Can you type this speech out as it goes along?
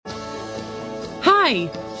Hi,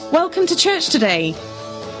 welcome to church today.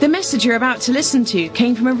 The message you're about to listen to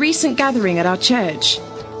came from a recent gathering at our church.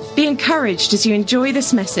 Be encouraged as you enjoy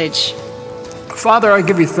this message. Father, I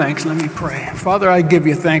give you thanks. Let me pray. Father, I give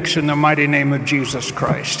you thanks in the mighty name of Jesus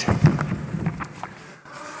Christ.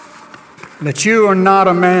 That you are not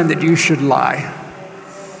a man that you should lie.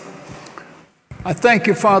 I thank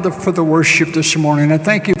you, Father, for the worship this morning. I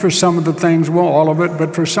thank you for some of the things, well, all of it,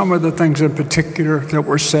 but for some of the things in particular that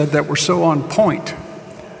were said that were so on point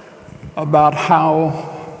about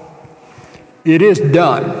how it is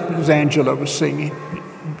done, as Angela was singing.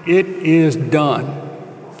 It is done.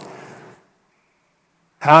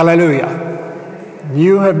 Hallelujah.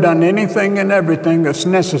 You have done anything and everything that's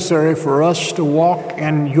necessary for us to walk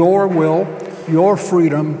in your will, your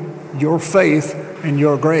freedom, your faith, and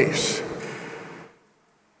your grace.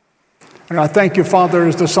 And I thank you, Father,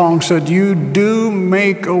 as the song said, you do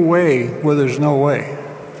make a way where there's no way.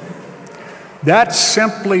 That's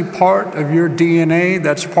simply part of your DNA.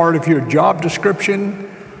 That's part of your job description.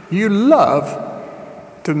 You love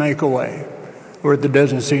to make a way where there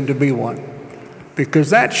doesn't seem to be one.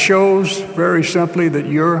 Because that shows very simply that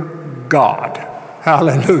you're God.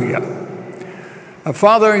 Hallelujah.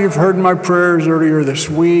 Father, you've heard my prayers earlier this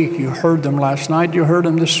week. You heard them last night. You heard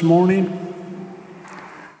them this morning.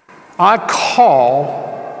 I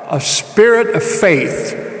call a spirit of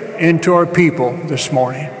faith into our people this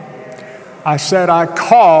morning. I said I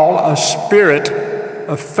call a spirit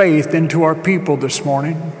of faith into our people this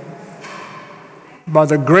morning. By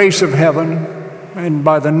the grace of heaven and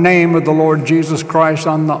by the name of the Lord Jesus Christ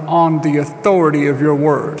on the authority of your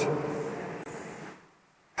word.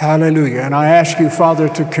 Hallelujah. And I ask you, Father,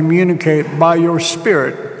 to communicate by your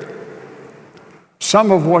Spirit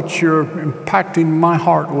some of what you're impacting my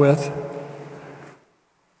heart with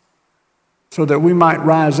so that we might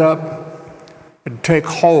rise up and take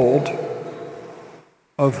hold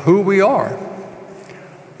of who we are.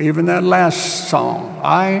 Even that last song,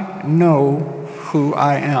 I know who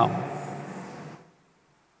I am.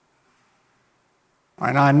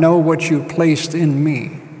 And I know what you've placed in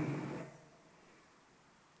me.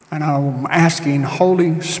 And I'm asking,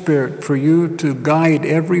 Holy Spirit, for you to guide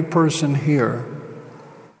every person here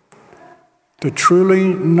to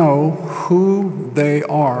truly know who they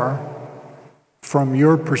are from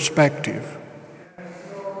your perspective.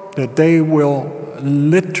 That they will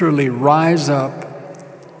literally rise up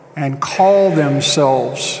and call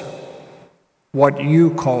themselves what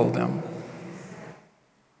you call them,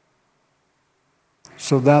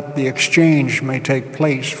 so that the exchange may take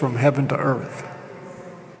place from heaven to earth,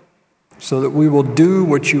 so that we will do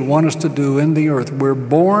what you want us to do in the earth. We're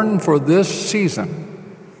born for this season.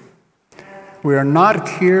 We are not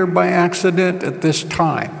here by accident at this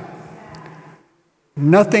time.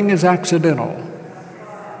 Nothing is accidental.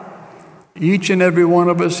 Each and every one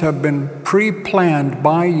of us have been pre-planned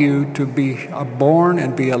by you to be born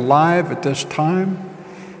and be alive at this time,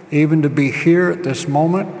 even to be here at this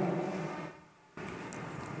moment.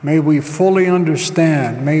 May we fully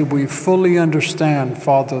understand,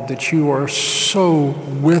 Father, that you are so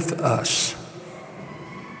with us,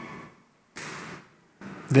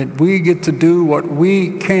 that we get to do what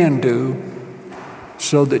we can do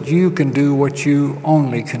so that you can do what you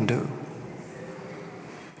only can do.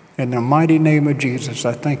 In the mighty name of Jesus,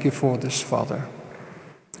 I thank you for this, Father.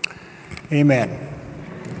 Amen.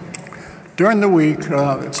 During the week,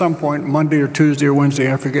 at some point, Monday or Tuesday or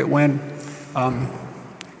Wednesday, I forget when,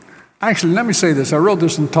 actually, let me say this. I wrote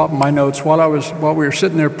this on the top of my notes while we were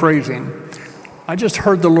sitting there praising. I just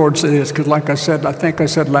heard the Lord say this, because like I said, I think I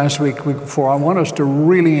said last week before, I want us to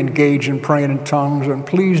really engage in praying in tongues, and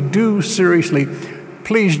please do seriously,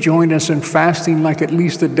 please join us in fasting like at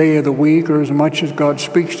least a day of the week, or as much as God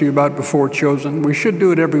speaks to you about before chosen. We should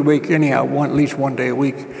do it every week anyhow, at least one day a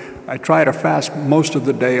week. I try to fast most of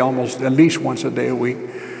the day, almost at least once a day a week.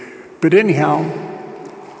 But anyhow,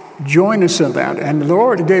 join us in that. And the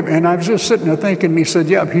Lord gave, and I was just sitting there thinking, he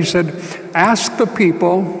said, ask the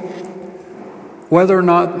people whether or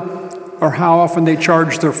not or how often they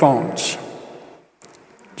charge their phones.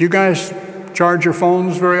 Do you guys charge your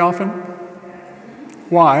phones very often?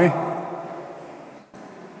 Why?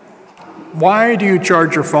 Why do you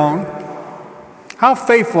charge your phone? How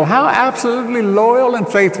faithful, how absolutely loyal and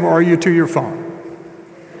faithful are you to your phone?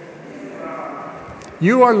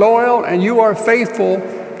 You are loyal and you are faithful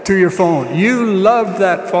to your phone. You love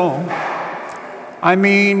that phone. I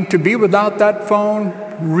mean, to be without that phone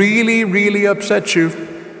really, really upsets you.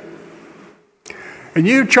 And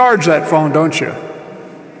you charge that phone, don't you?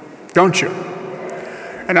 Don't you?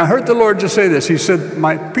 And I heard the Lord just say this. He said,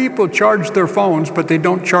 my people charge their phones, but they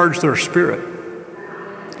don't charge their spirit.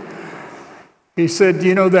 He said,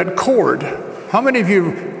 you know, that cord, how many of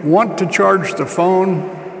you want to charge the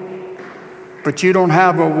phone, but you don't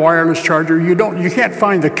have a wireless charger? You can't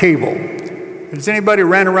find the cable. Has anybody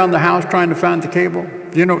ran around the house trying to find the cable?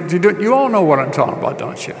 You all know what I'm talking about,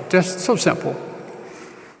 don't you? Just so simple.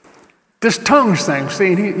 This tongues thing,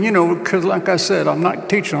 see, because like I said, I'm not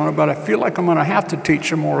teaching on it, but I feel like I'm going to have to teach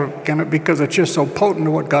some more because it's just so potent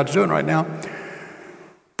to what God's doing right now.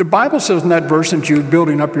 The Bible says in that verse that you're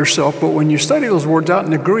building up yourself, but when you study those words out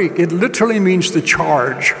in the Greek, it literally means to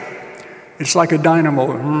charge. It's like a dynamo,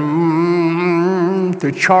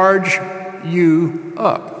 to charge you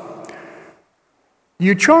up.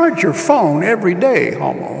 You charge your phone every day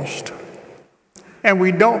almost, and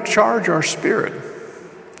we don't charge our spirit.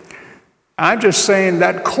 I'm just saying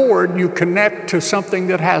that cord you connect to something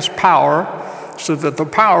that has power so that the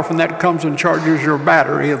power from that comes and charges your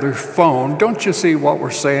battery of your phone. Don't you see what we're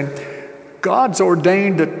saying? God's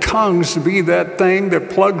ordained that tongues be that thing that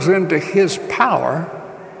plugs into His power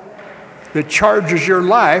that charges your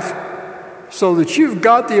life so that you've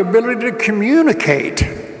got the ability to communicate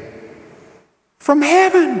from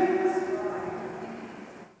heaven.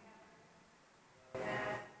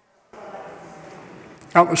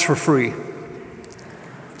 That was for free.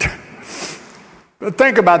 But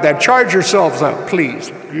think about that. Charge yourselves up,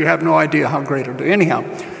 please. You have no idea how great it'll do. Anyhow,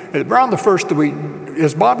 around the first of the week,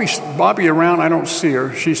 is Bobby around? I don't see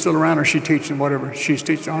her. She's still around, or is she teaching whatever she's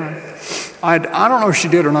teaching? All right. I don't know if she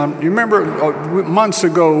did or not. You remember months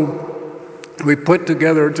ago, we put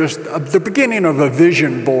together just the beginning of a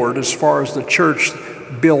vision board as far as the church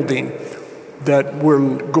building that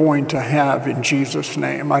we're going to have in Jesus'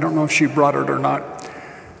 name. I don't know if she brought it or not.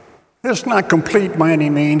 It's not complete by any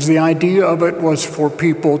means. The idea of it was for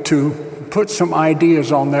people to put some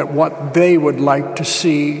ideas on that, what they would like to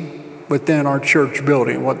see within our church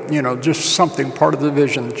building, just something, part of the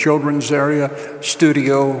vision, children's area,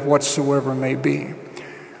 studio, whatsoever may be.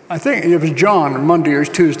 I think it was John, Monday or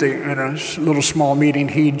Tuesday, at a little small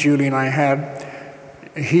meeting Julie and I had.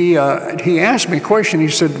 He asked me a question. He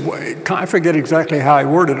said, I forget exactly how I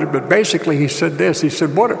worded it, but basically he said this. He said,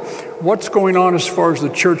 what's going on as far as the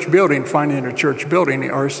church building, finding a church building?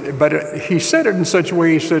 But he said it in such a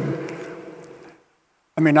way, he said,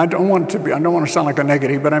 I don't want to sound like a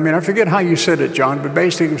negative, but I forget how you said it, John, but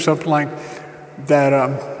basically something like that,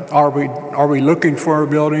 are we looking for a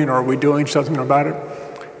building, or are we doing something about it?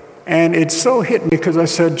 And it so hit me because I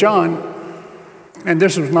said, John, and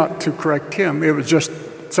this was not to correct him, it was just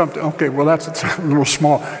something, okay, well, that's a little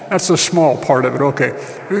small. That's a small part of it, okay.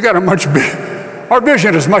 We've got our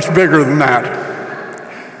vision is much bigger than that.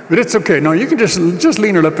 But it's okay. No, you can just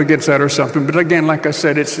lean it up against that or something. But again, like I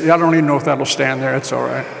said, I don't even know if that'll stand there. It's all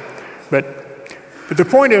right. But the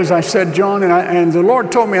point is, I said, John, and the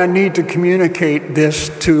Lord told me I need to communicate this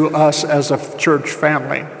to us as a church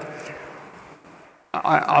family.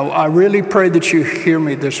 I really pray that you hear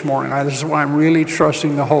me this morning. This is why I'm really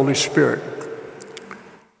trusting the Holy Spirit.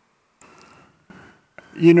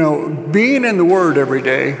 Being in the Word every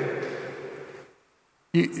day,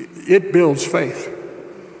 it builds faith.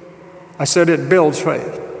 I said it builds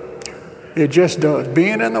faith. It just does.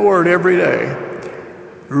 Being in the Word every day,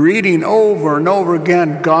 reading over and over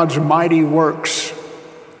again God's mighty works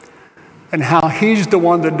and how He's the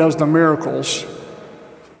one that does the miracles,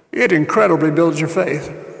 it incredibly builds your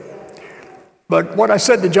faith. But what I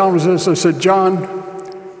said to John was this. I said, John,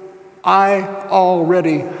 I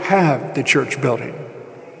already have the church building.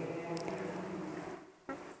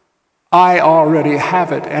 I already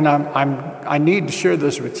have it, and I need to share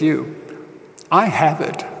this with you. I have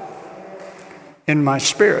it in my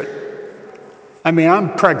spirit.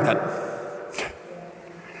 I'm pregnant.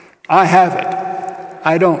 I have it.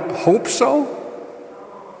 I don't hope so.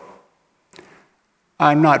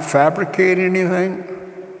 I'm not fabricating anything.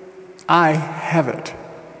 I have it.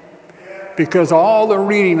 Because all the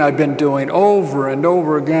reading I've been doing over and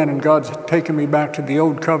over again, and God's taken me back to the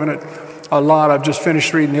Old Covenant a lot. I've just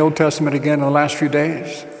finished reading the Old Testament again in the last few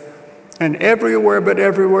days. And everywhere,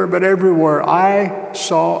 I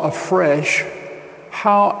saw afresh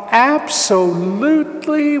how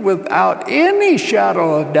absolutely, without any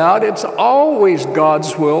shadow of doubt, it's always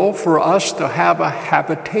God's will for us to have a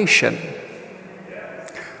habitation.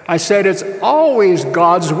 I said it's always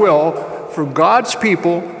God's will for God's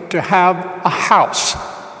people to have a house,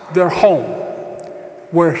 their home,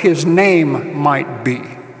 where His name might be.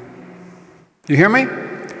 You hear me?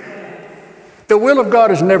 The will of God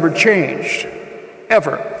has never changed,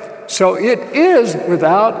 ever. So it is,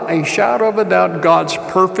 without a shadow of a doubt, God's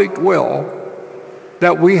perfect will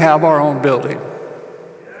that we have our own building.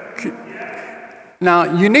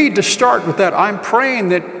 Now, you need to start with that. I'm praying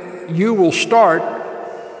that you will start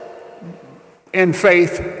in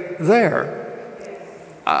faith there.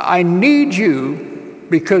 I need you,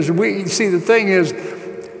 because see, the thing is,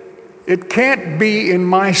 it can't be in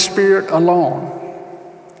my spirit alone.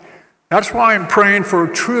 That's why I'm praying for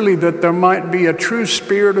truly that there might be a true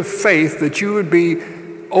spirit of faith, that you would be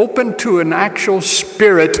open to an actual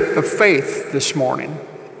spirit of faith this morning,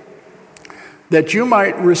 that you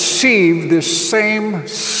might receive this same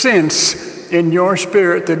sense in your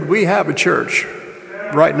spirit that we have a church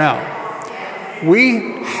right now.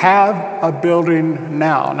 We have a building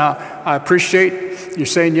now. Now, I appreciate you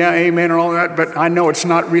saying, yeah, amen, and all that, but I know it's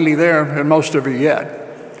not really there in most of you yet.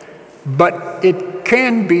 But it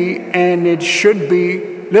can be, and it should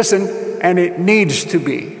be, listen, and it needs to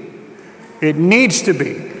be. It needs to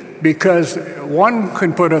be, because one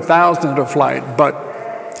can put 1,000 to flight, but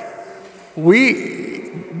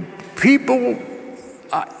people,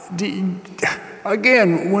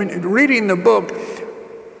 again, when reading the book,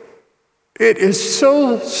 it is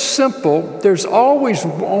so simple. There's always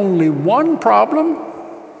only one problem.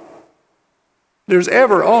 There's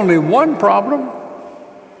ever only one problem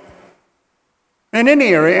in any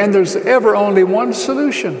area, and there's ever only one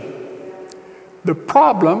solution. The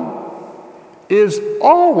problem is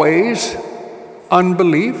always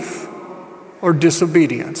unbelief or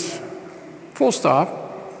disobedience. Full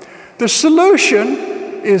stop. The solution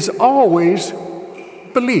is always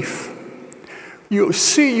belief. You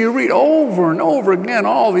see, you read over and over again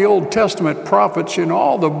all the Old Testament prophets,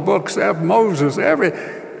 all the books of Moses,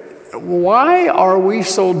 why are we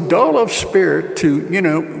so dull of spirit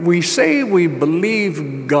to, we say we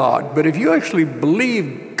believe God, but if you actually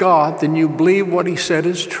believe God, then you believe what he said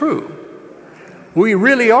is true. We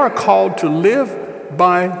really are called to live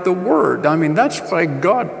by the word. I mean, that's why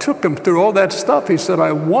God took him through all that stuff. He said,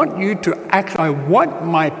 I want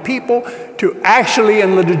my people to actually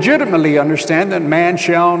and legitimately understand that man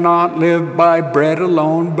shall not live by bread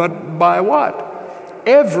alone, but by what?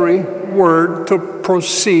 Every word that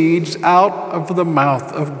proceeds out of the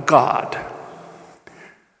mouth of God.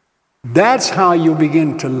 That's how you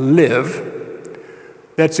begin to live.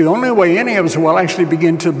 That's the only way any of us will actually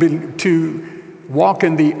begin to walk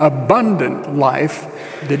in the abundant life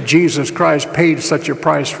that Jesus Christ paid such a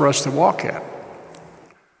price for us to walk in.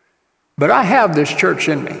 But I have this church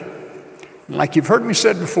in me. Like you've heard me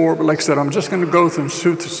said before, but like I said, I'm just going to go through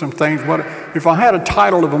some things. If I had a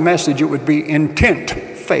title of a message, it would be Intent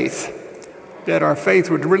Faith. That our faith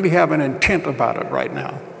would really have an intent about it right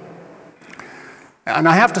now. And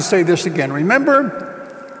I have to say this again.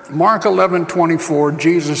 Remember Mark 11:24,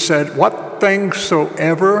 Jesus said, what things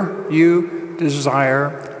soever you desire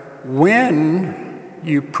when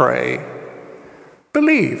you pray,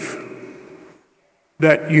 believe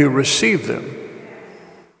that you receive them,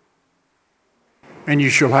 and you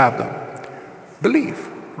shall have them. Believe,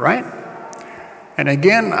 right? And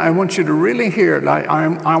again, I want you to really hear it.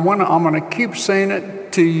 I'm going to keep saying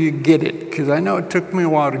it till you get it, because I know it took me a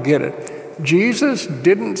while to get it. Jesus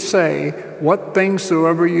didn't say, what things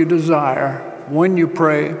soever you desire when you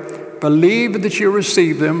pray, believe that you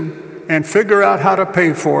receive them, and figure out how to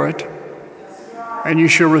pay for it, and you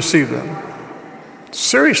shall receive them.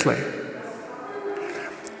 Seriously.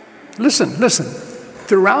 Listen.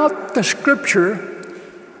 Throughout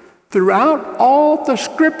all the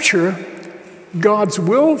scripture, God's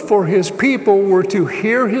will for his people were to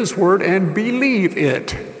hear his word and believe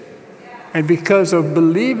it. And because of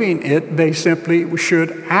believing it, they simply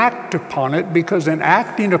should act upon it, because in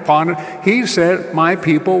acting upon it, he said, my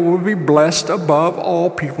people will be blessed above all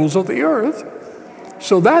peoples of the earth,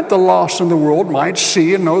 so that the lost in the world might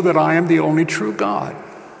see and know that I am the only true God.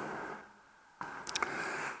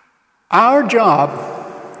 Our job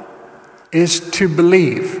is to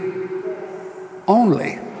believe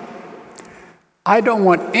only. I don't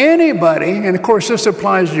want anybody, and of course this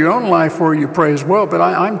applies to your own life where you pray as well, but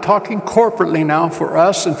I'm talking corporately now for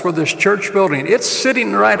us and for this church building. It's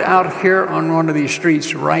sitting right out here on one of these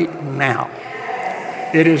streets right now.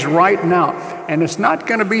 It is right now. And it's not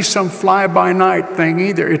going to be some fly-by-night thing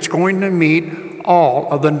either. It's going to meet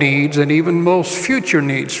all of the needs and even most future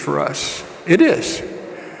needs for us. It is.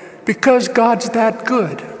 Because God's that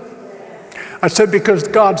good. I said because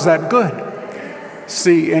God's that good.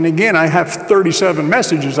 See, and again, I have 37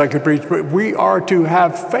 messages I could preach, but we are to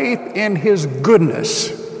have faith in his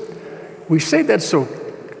goodness. We say that so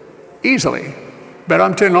easily, but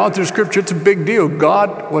I'm telling you, all through Scripture, it's a big deal.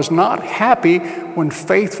 God was not happy when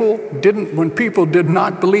people did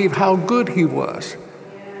not believe how good he was.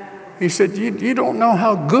 He said, you don't know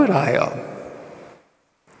how good I am.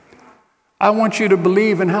 I want you to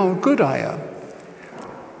believe in how good I am.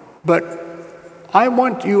 But I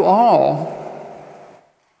want you all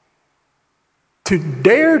to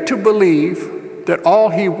dare to believe that all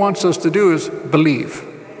he wants us to do is believe.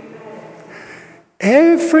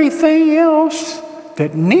 Everything else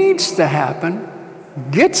that needs to happen,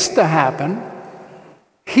 gets to happen.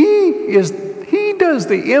 He does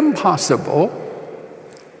the impossible.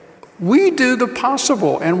 We do the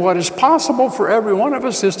possible. And what is possible for every one of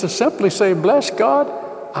us is to simply say, bless God,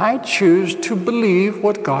 I choose to believe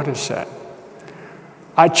what God has said.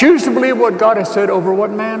 I choose to believe what God has said over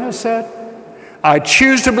what man has said. I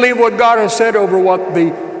choose to believe what God has said over what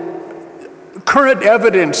the current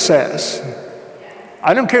evidence says.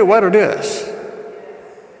 I don't care what it is.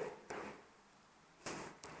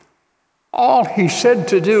 All he said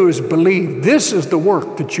to do is believe. This is the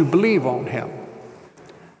work that you believe on him.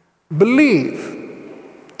 Believe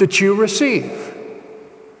that you receive.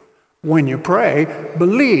 When you pray,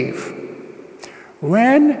 believe.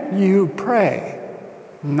 When you pray,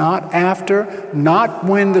 not after, not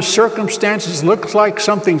when the circumstances look like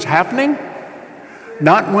something's happening,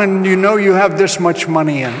 not when you know you have this much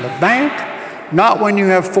money in the bank, not when you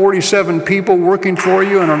have 47 people working for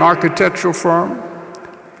you in an architectural firm.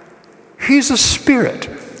 He's a spirit.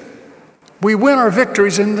 We win our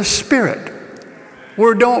victories in the spirit.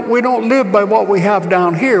 We don't live by what we have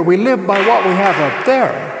down here. We live by what we have up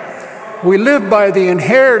there. We live by the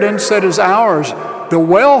inheritance that is ours, the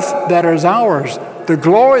wealth that is ours, the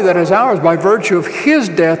glory that is ours by virtue of his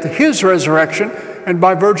death, his resurrection, and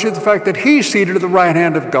by virtue of the fact that he's seated at the right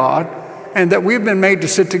hand of God, and that we've been made to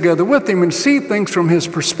sit together with him and see things from his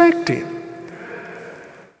perspective.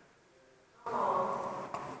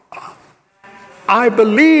 I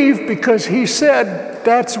believe because he said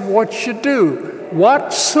that's what you do.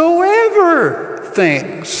 Whatsoever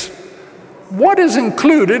things. What is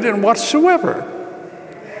included in whatsoever?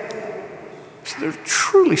 So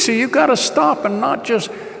truly, see, you've got to stop and not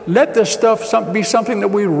just let this stuff be something that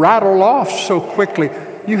we rattle off so quickly.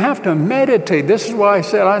 You have to meditate. This is why I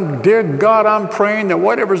said, dear God, I'm praying that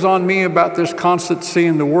whatever's on me about this constancy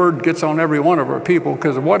in the Word gets on every one of our people,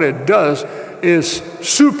 because what it does is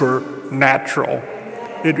supernatural.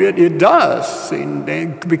 It does, see,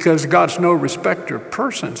 because God's no respecter of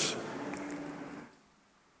persons.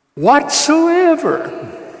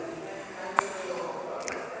 Whatsoever.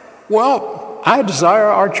 Well, I desire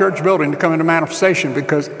our church building to come into manifestation,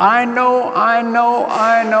 because I know,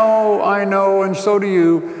 and so do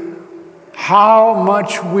you, how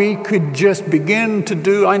much we could just begin to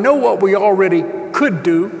do. I know what we already could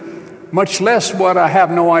do, much less what I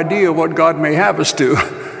have no idea what God may have us do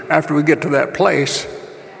after we get to that place.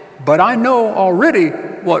 But I know already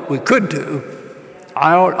what we could do.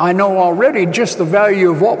 I know already just the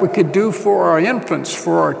value of what we could do for our infants,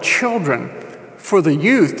 for our children, for the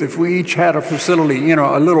youth, if we each had a facility,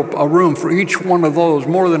 a room for each one of those,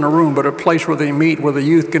 more than a room, but a place where they meet, where the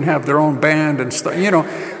youth can have their own band and stuff,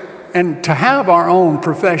 and to have our own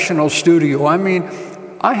professional studio. I mean,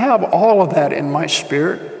 I have all of that in my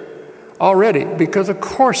spirit already, because of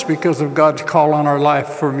God's call on our life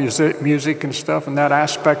for music and stuff, and that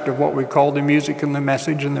aspect of what we call the music and the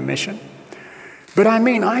message and the mission. But I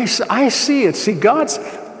mean, I see it. See,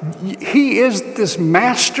 he is this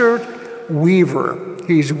master weaver.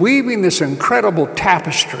 He's weaving this incredible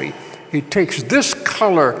tapestry. He takes this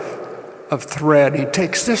color of thread, he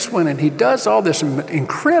takes this one, and he does all this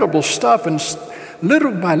incredible stuff, and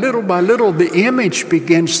little by little by little, the image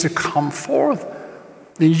begins to come forth.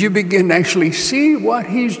 And you begin to actually see what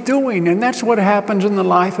he's doing, and that's what happens in the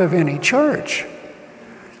life of any church.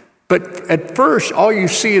 But at first, all you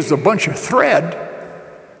see is a bunch of thread.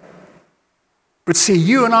 But see,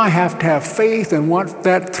 you and I have to have faith in what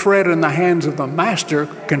that thread in the hands of the master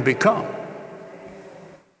can become.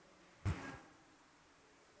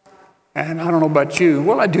 And I don't know about you.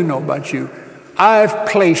 Well, I do know about you. I've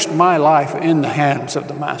placed my life in the hands of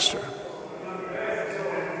the master.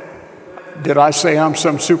 Did I say I'm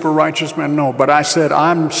some super righteous man? No, but I said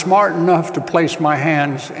I'm smart enough to place my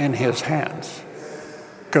hands in his hands,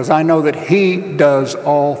 because I know that he does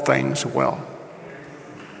all things well.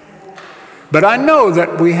 But I know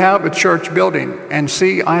that we have a church building, and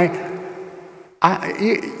see, again,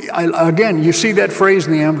 you see that phrase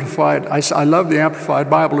in the Amplified. I love the Amplified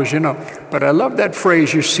Bible, as you know, but I love that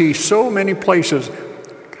phrase you see so many places.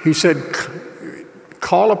 He said,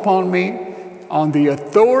 call upon me on the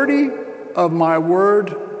authority of my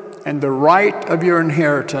word and the right of your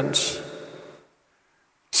inheritance.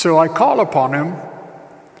 So I call upon him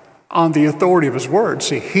on the authority of his word.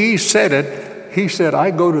 See, he said it. He said,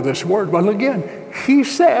 I go to this word. Well, again, he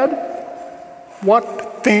said,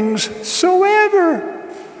 what things soever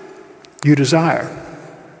you desire.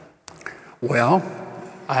 Well,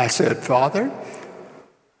 I said, Father,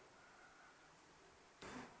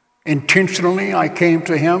 intentionally I came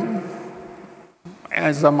to him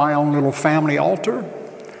as my own little family altar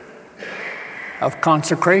of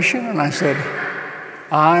consecration, and I said,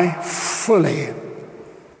 I fully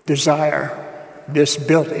desire this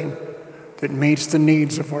building that meets the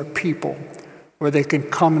needs of our people, where they can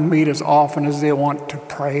come and meet as often as they want to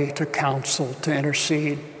pray, to counsel, to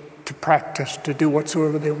intercede, to practice, to do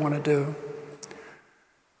whatsoever they want to do.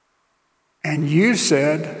 And you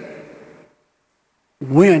said,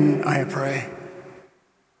 when I pray,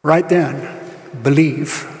 right then,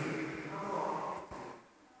 believe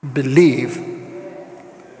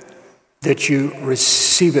that you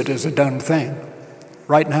receive it as a done thing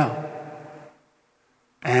right now.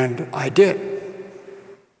 And I did.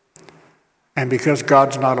 And because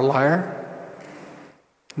God's not a liar,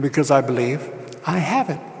 because I believe, I have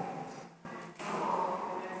it.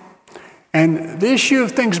 And the issue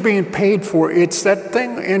of things being paid for, it's that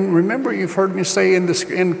thing, and remember you've heard me say in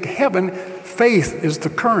heaven, faith is the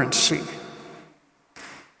currency.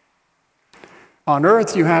 On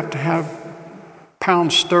earth you have to have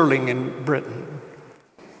pound sterling in Britain.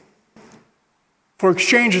 For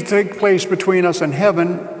exchange to take place between us and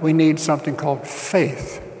heaven, we need something called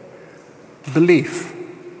faith, belief,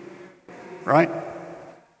 right?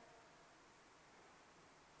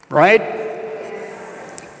 Right?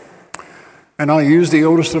 And I'll use the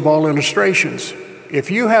oldest of all illustrations.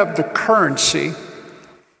 If you have the currency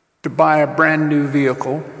to buy a brand new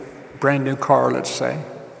vehicle, brand new car, let's say,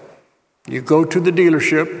 you go to the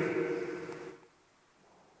dealership.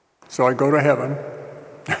 So I go to heaven.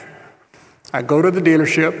 I go to the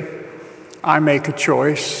dealership. I make a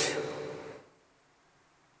choice.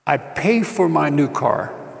 I pay for my new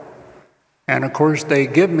car. And of course, they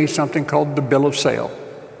give me something called the bill of sale.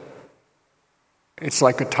 It's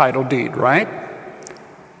like a title deed, right?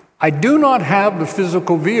 I do not have the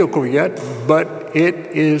physical vehicle yet, but it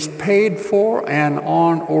is paid for and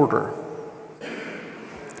on order.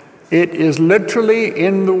 It is literally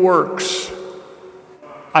in the works.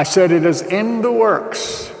 I said it is in the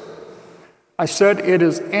works. I said it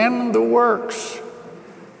is in the works.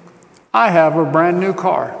 I have a brand new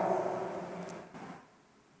car.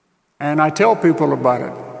 And I tell people about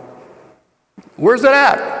it. Where's it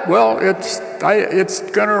at? Well, it's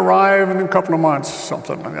going to arrive in a couple of months,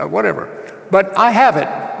 something like that, whatever. But I have it.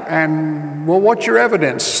 And, well, what's your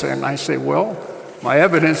evidence? And I say, well, my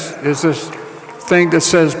evidence is this thing that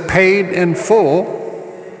says paid in full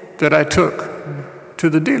that I took to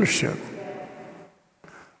the dealership.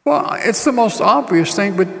 Well, it's the most obvious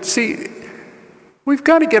thing, but see, we've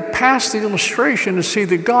got to get past the illustration to see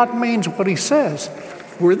that God means what he says.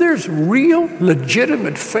 Where there's real,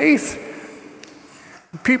 legitimate faith,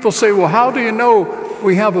 people say, well, how do you know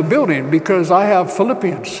we have a building? Because I have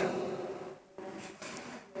Philippians.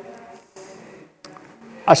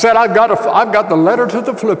 I said, I've got the letter to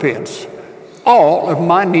the Philippians. All of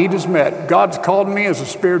my need is met. God's called me as a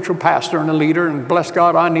spiritual pastor and a leader, and bless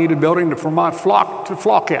God, I need a building for my flock to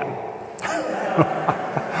flock in.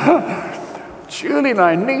 Julie and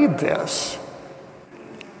I need this.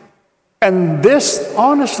 And this,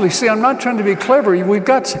 honestly, see, I'm not trying to be clever.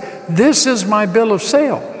 This is my bill of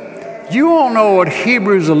sale. You all know what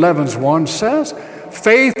Hebrews 11:1 says.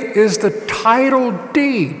 Faith is the title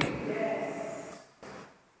deed.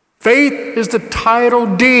 Faith is the title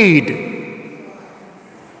deed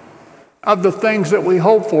of the things that we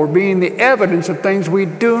hope for, being the evidence of things we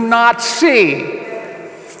do not see.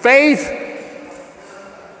 Faith,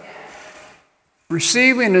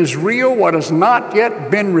 receiving as real what has not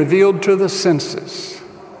yet been revealed to the senses.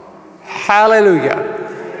 Hallelujah.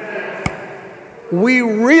 We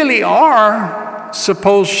really are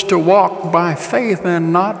supposed to walk by faith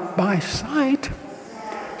and not by sight.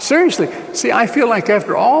 Seriously. See, I feel like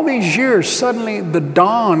after all these years, suddenly the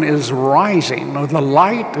dawn is rising, or the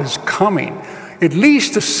light is coming, at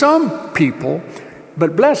least to some people.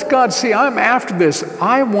 But bless God, see, I'm after this.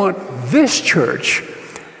 I want this church.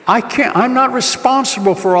 I'm not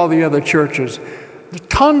responsible for all the other churches. There's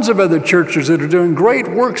tons of other churches that are doing great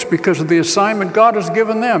works because of the assignment God has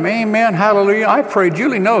given them. Amen, hallelujah. I pray,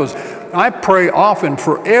 Julie knows, I pray often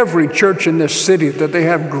for every church in this city that they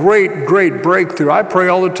have great, great breakthrough. I pray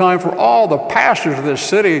all the time for all the pastors of this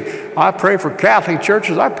city. I pray for Catholic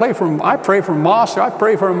churches. I pray for mosques. I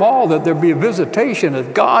pray for them all that there be a visitation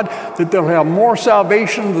of God, that they'll have more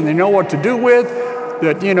salvation than they know what to do with,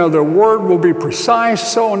 that, their word will be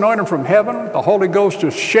precise, so anointed from heaven, the Holy Ghost to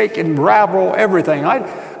shake and ravel everything.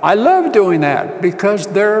 I love doing that because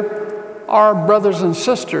they're our brothers and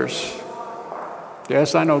sisters.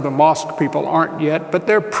 Yes, I know the mosque people aren't yet, but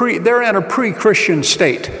they're in a pre-Christian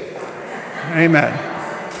state. Amen.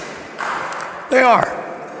 They are.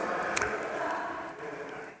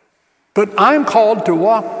 But I'm called to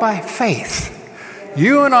walk by faith.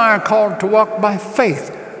 You and I are called to walk by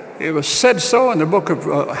faith. It was said so in the book of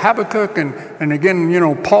Habakkuk, and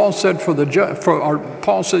again, Paul said, for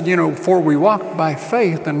we walk by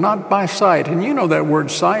faith and not by sight. And you know that word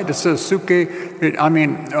sight. It says sozo.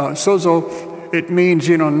 It means,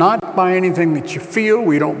 not by anything that you feel.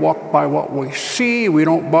 We don't walk by what we see. We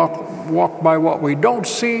don't walk by what we don't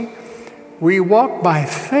see. We walk by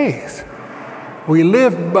faith. We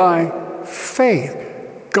live by faith.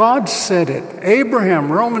 God said it. Abraham,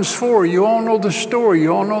 Romans 4, you all know the story.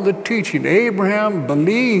 You all know the teaching. Abraham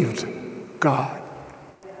believed God.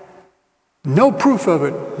 No proof of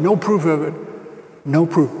it. No proof of it. No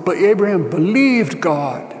proof. But Abraham believed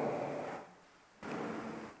God.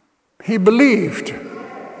 He believed.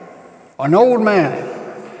 An old man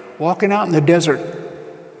walking out in the desert,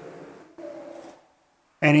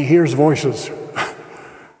 and he hears voices.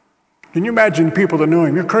 Can you imagine the people that knew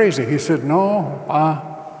him? You're crazy. He said, no,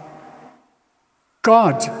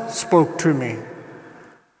 God spoke to me.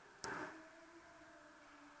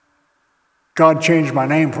 God changed my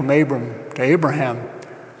name from Abram to Abraham.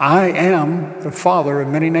 I am the father of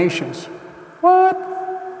many nations. What?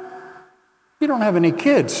 You don't have any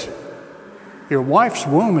kids. Your wife's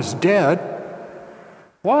womb is dead.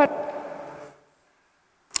 What?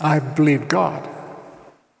 I believe God.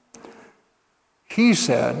 He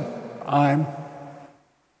said, I'm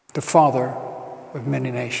the father of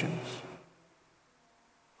many nations.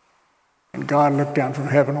 And God looked down from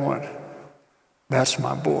heaven and went, that's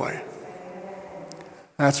my boy.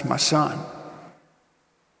 That's my son.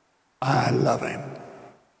 I love him.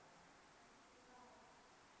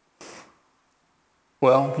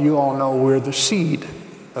 Well, you all know we're the seed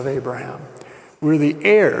of Abraham. We're the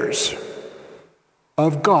heirs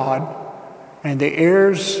of God and the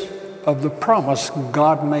heirs of the promise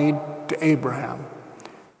God made to Abraham.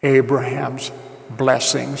 Abraham's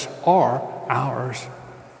blessings are ours.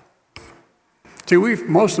 See,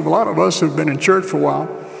 a lot of us who've been in church for a while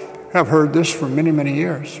have heard this for many, many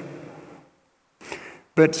years.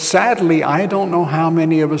 But sadly, I don't know how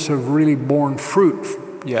many of us have really borne fruit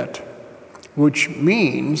yet, which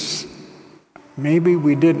means maybe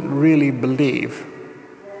we didn't really believe.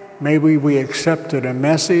 Maybe we accepted a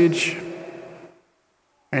message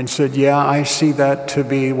and said, yeah, I see that to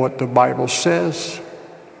be what the Bible says.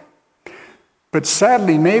 But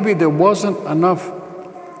sadly, maybe there wasn't enough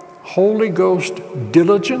Holy Ghost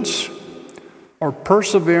diligence or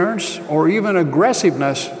perseverance or even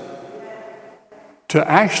aggressiveness to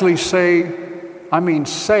actually say and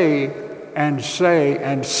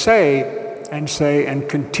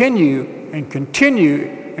continue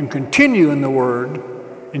in the Word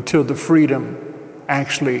until the freedom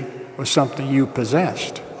actually was something you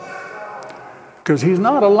possessed. Because he's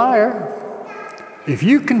not a liar. If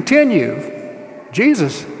you continue,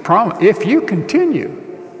 Jesus promised, if you continue,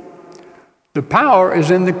 the power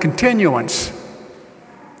is in the continuance.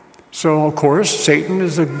 So, of course, Satan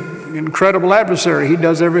is an incredible adversary. He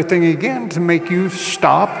does everything he can to make you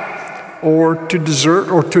stop or to desert,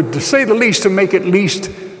 or to say the least, to make it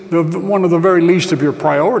one of the very least of your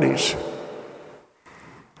priorities.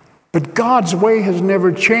 But God's way has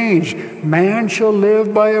never changed. Man shall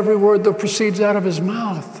live by every word that proceeds out of his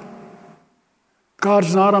mouth.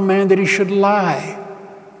 God's not a man that he should lie.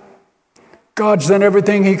 God's done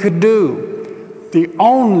everything he could do. The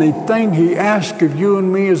only thing he asks of you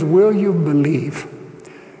and me is, will you believe?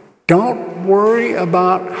 Don't worry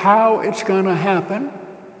about how it's going to happen.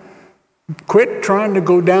 Quit trying to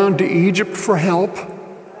go down to Egypt for help.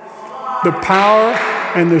 The power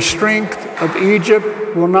and the strength of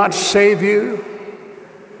Egypt will not save you.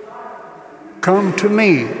 Come to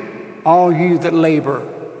me, all you that labor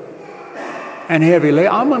and heavy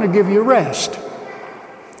laden. I'm going to give you rest.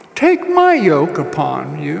 Take my yoke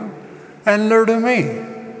upon you and learn of me.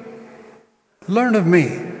 Learn of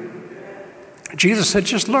me. Jesus said,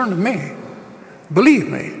 just learn of me. Believe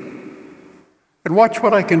me. And watch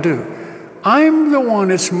what I can do. I'm the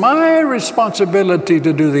one, it's my responsibility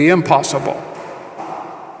to do the impossible.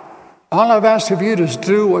 All I've asked of you is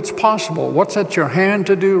do what's possible. What's at your hand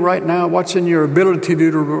to do right now? What's in your ability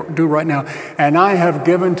to do right now? And I have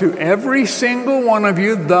given to every single one of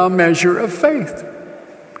you the measure of faith.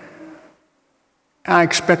 I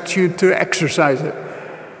expect you to exercise it.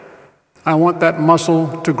 I want that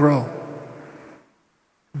muscle to grow.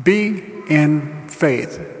 Be in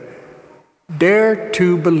faith. Dare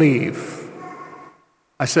to believe.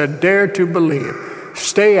 I said, dare to believe.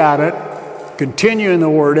 Stay at it Continue in the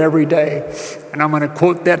Word every day. And I'm going to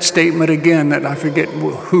quote that statement again that I forget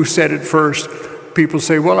who said it first. People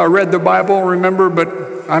say, well, I read the Bible, remember,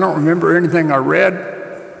 but I don't remember anything I read.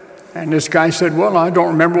 And this guy said, well, I don't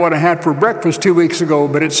remember what I had for breakfast 2 weeks ago,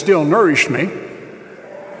 but it still nourished me.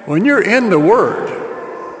 When you're in the Word,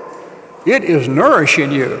 it is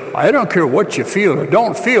nourishing you. I don't care what you feel or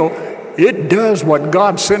don't feel. It does what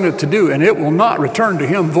God sent it to do, and it will not return to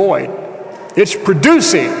Him void. It's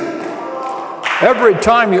producing. Every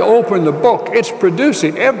time you open the book, it's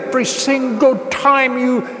producing. Every single time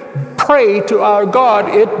you pray to our God,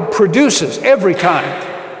 it produces every time.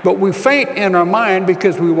 But we faint in our mind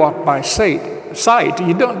because we walk by sight.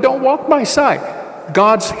 You don't walk by sight.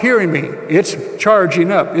 God's hearing me. It's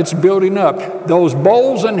charging up. It's building up. Those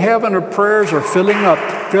bowls in heaven of prayers are filling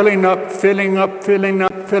up, filling up, filling up, filling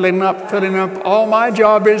up, filling up, filling up. All my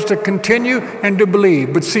job is to continue and to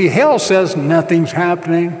believe. But see, hell says nothing's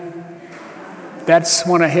happening. That's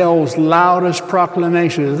one of hell's loudest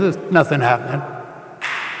proclamations. There's nothing happening.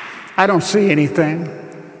 I don't see anything.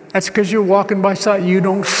 That's because you're walking by sight. You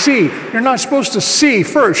don't see. You're not supposed to see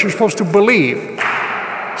first. You're supposed to believe.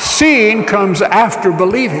 Seeing comes after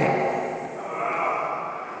believing.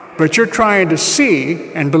 But you're trying to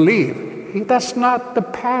see and believe. That's not the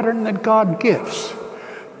pattern that God gives.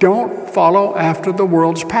 Don't follow after the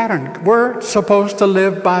world's pattern. We're supposed to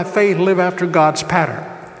live by faith, live after God's pattern.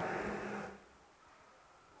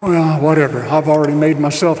 Well, whatever. I've already made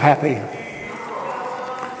myself happy.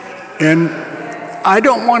 And I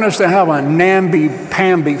don't want us to have a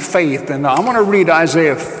namby-pamby faith. And I want to read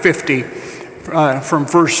Isaiah 50 from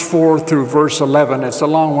verse 4 through verse 11. It's a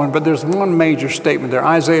long one, but there's one major statement there.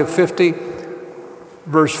 Isaiah 50,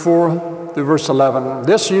 verse 4 through verse 11.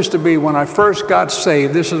 This used to be when I first got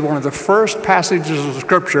saved. This is one of the first passages of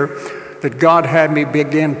Scripture that God had me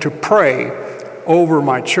begin to pray over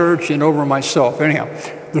my church and over myself. Anyhow,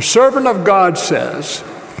 the servant of God says,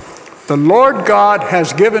 the Lord God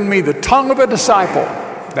has given me the tongue of a disciple.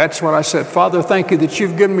 That's what I said. Father, thank you that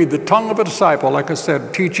you've given me the tongue of a disciple. Like I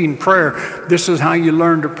said, teaching prayer, this is how you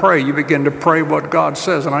learn to pray. You begin to pray what God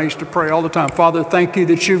says. And I used to pray all the time. Father, thank you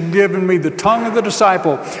that you've given me the tongue of the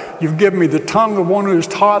disciple. You've given me the tongue of one who is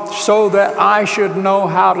taught so that I should know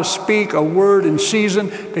how to speak a word in season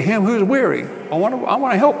to him who's weary. I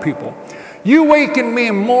want to help people. You waken me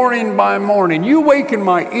morning by morning. You waken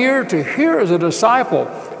my ear to hear as a disciple,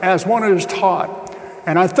 as one who is taught.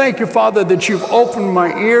 And I thank you, Father, that you've opened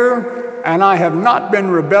my ear and I have not been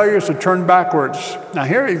rebellious or turned backwards. Now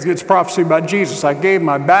here it's prophecy about Jesus. I gave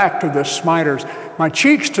my back to the smiters, my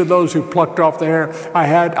cheeks to those who plucked off the hair.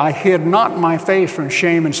 I hid not my face from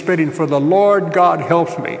shame and spitting, for the Lord God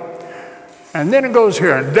helps me. And then it goes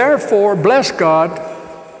here, and therefore, bless God,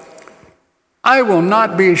 I will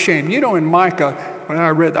not be ashamed. You know, in Micah, when I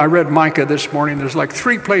read Micah this morning, there's like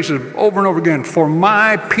 3 places over and over again. For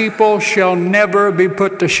my people shall never be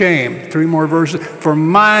put to shame. 3 more verses. For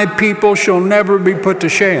my people shall never be put to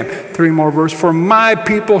shame. 3 more verses. For my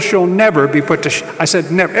people shall never be put to shame. I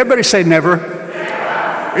said never. Everybody say never.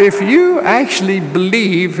 Never. If you actually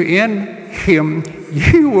believe in him,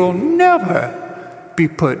 you will never be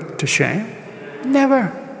put to shame.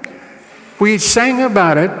 Never. We sang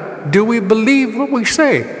about it. Do we believe what we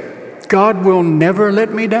say? God will never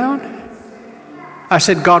let me down? I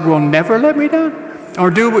said, God will never let me down?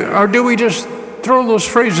 Or do we just throw those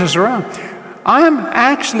phrases around? I'm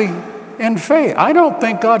actually in faith. I don't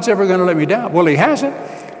think God's ever going to let me down. Well, he hasn't.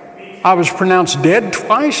 I was pronounced dead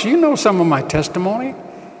twice. You know some of my testimony.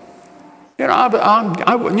 I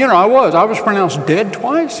was pronounced dead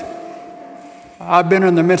twice. I've been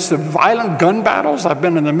in the midst of violent gun battles. I've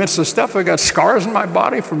been in the midst of stuff. I got scars in my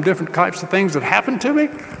body from different types of things that happened to me.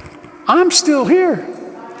 I'm still here.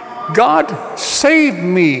 God saved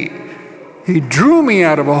me. He drew me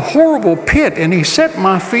out of a horrible pit and he set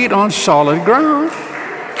my feet on solid ground.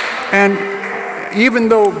 And even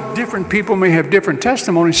though different people may have different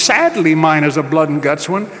testimonies, sadly mine is a blood and guts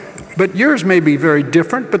one, but yours may be very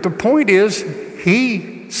different. But the point is,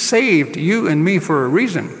 he saved you and me for a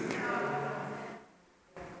reason.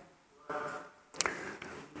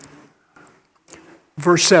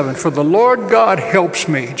 Verse 7, for the Lord God helps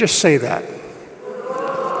me. Just say that.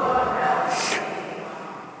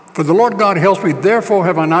 For the Lord God helps me, therefore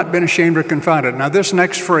have I not been ashamed or confounded. Now this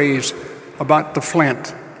next phrase about the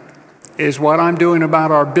flint is what I'm doing about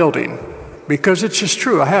our building, because it's just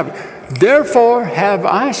true. I have. Therefore have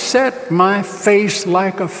I set my face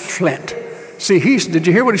like a flint. See, did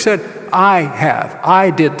you hear what he said? I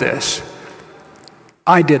did this.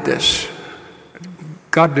 I did this.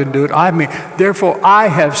 God didn't do it. Therefore, I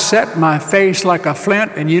have set my face like a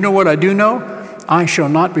flint, and you know what I do know? I shall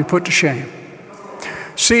not be put to shame.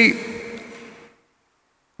 See,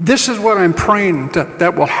 this is what I'm praying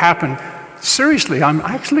that will happen. Seriously, I'm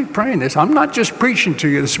actually praying this. I'm not just preaching to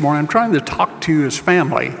you this morning. I'm trying to talk to you as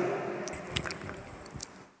family.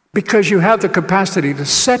 Because you have the capacity to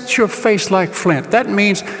set your face like flint. That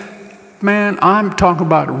means, man, I'm talking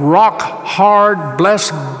about rock hard,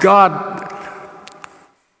 bless God.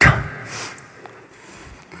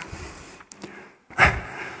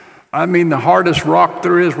 I mean the hardest rock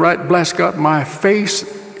there is, right? Bless God, my face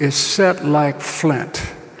is set like flint.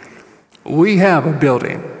 We have a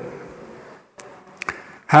building.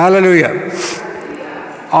 Hallelujah.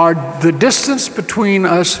 The distance between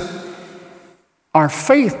us, our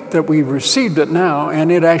faith that we've received it now and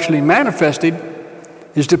it actually manifested,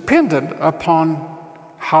 is dependent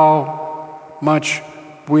upon how much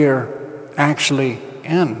we're actually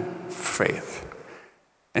in faith.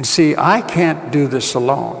 And see, I can't do this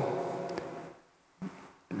alone.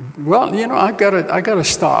 Well, you know, I gotta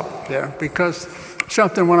stop there, because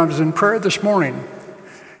something when I was in prayer this morning,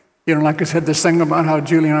 you know, like I said, this thing about how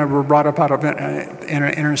Julie and I were brought up out of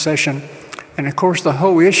intercession. And of course, the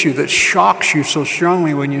whole issue that shocks you so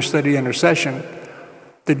strongly when you study intercession,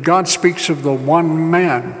 that God speaks of the one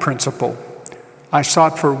man principle. I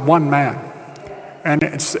sought for one man. And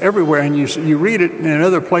it's everywhere, and you read it in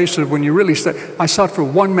other places when you really study. I sought for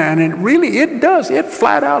one man, and it does. It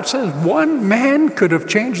flat out says one man could have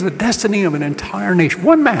changed the destiny of an entire nation.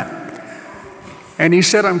 One man. And he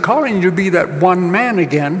said, I'm calling you to be that one man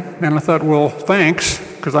again. And I thought, well, thanks,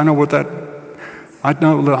 because I know the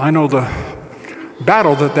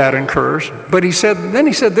battle that incurs. But then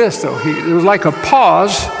he said this, though. It was like a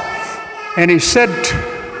pause, and he said,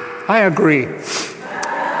 I agree.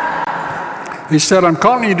 He said, I'm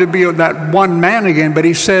calling you to be that one man again, but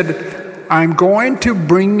he said, I'm going to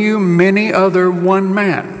bring you many other one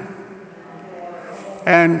man.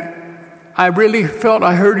 And I really felt,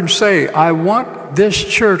 I heard him say, I want this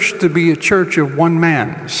church to be a church of one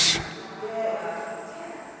mans.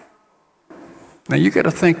 Now you got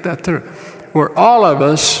to think that through. Where all of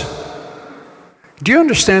us, do you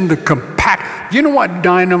understand the compact? You know what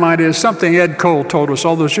dynamite is? Something Ed Cole told us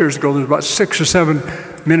all those years ago. There's about 6 or 7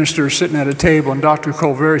 ministers sitting at a table, and Dr.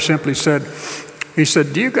 Cole very simply said, he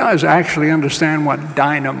said, do you guys actually understand what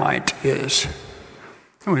dynamite is?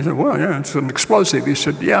 And we said, well, yeah, it's an explosive. He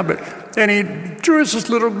said, yeah, but, and he drew us this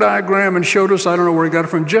little diagram and showed us, I don't know where he got it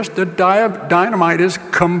from, just the dynamite is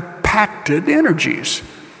compacted energies.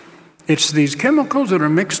 It's these chemicals that are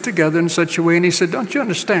mixed together in such a way, and he said, don't you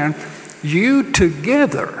understand, you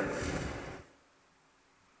together,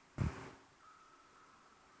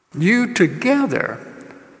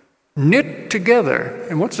 knit together,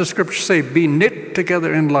 and what's the scripture say? Be knit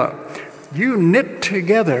together in love. You knit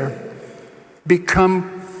together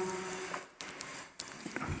become,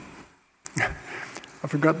 I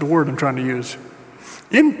forgot the word I'm trying to use.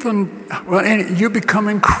 And you become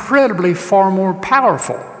incredibly far more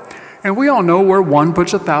powerful. And we all know where 1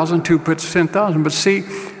 puts 1,000, 2 puts 10,000. But see,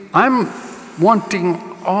 I'm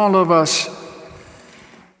wanting all of us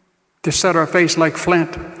to set our face like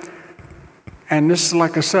flint. And this is,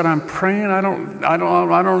 like I said, I'm praying.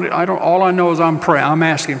 All I know is I'm praying. I'm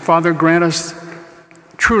asking, Father, grant us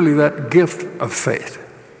truly that gift of faith,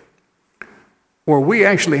 where we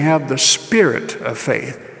actually have the spirit of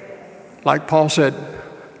faith. Like Paul said,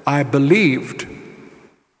 I believed,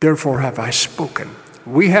 therefore have I spoken.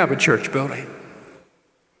 We have a church building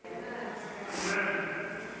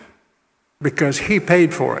because he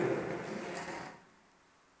paid for it.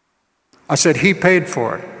 I said he paid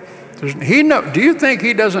for it. Do you think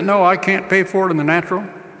he doesn't know I can't pay for it in the natural?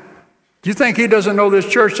 Do you think he doesn't know this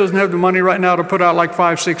church doesn't have the money right now to put out like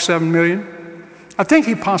 5, 6, 7 million? I think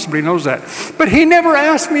he possibly knows that. But he never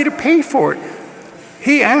asked me to pay for it.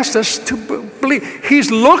 He asked us to believe. He's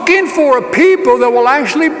looking for a people that will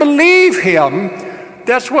actually believe him.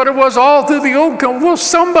 That's what it was all through the old covenant. Will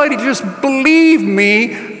somebody just believe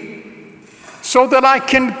me so that I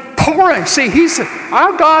can pour it? See,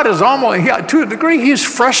 our God is almost, to a degree, he's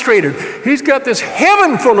frustrated. He's got this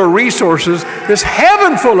heaven full of resources, this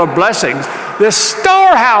heaven full of blessings, this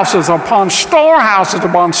storehouses upon storehouses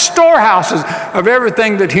upon storehouses of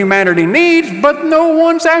everything that humanity needs, but no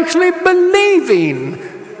one's actually believing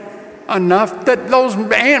enough that those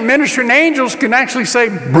ministering angels can actually say,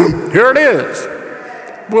 here it is.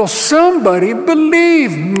 Will somebody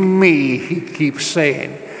believe me? He keeps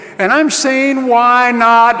saying. And I'm saying, why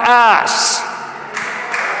not us?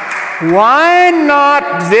 Why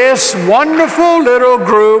not this wonderful little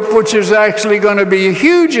group, which is actually going to be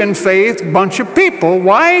huge in faith, bunch of people?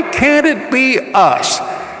 Why can't it be us?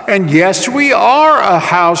 And yes, we are a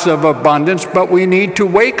house of abundance, but we need to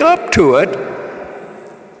wake up to it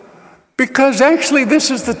Because actually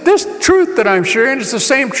this truth that I'm sharing is the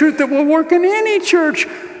same truth that will work in any church,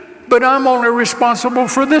 but I'm only responsible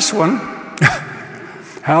for this one.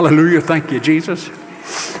 Hallelujah, thank you, Jesus.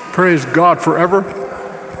 Praise God forever.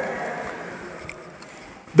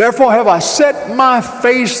 Therefore have I set my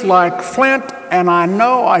face like flint, and I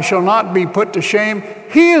know I shall not be put to shame.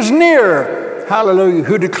 He is near, hallelujah,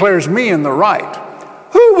 who declares me in the right.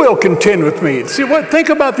 Who will contend with me? See what? Think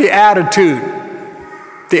about the attitude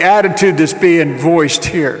that's being voiced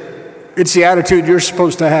here. It's the attitude you're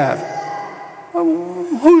supposed to have.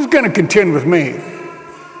 Who's going to contend with me?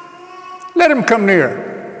 Let him come near.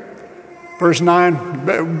 Verse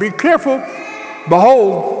 9, be careful.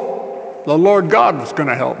 Behold, the Lord God is going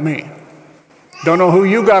to help me. Don't know who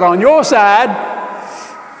you got on your side,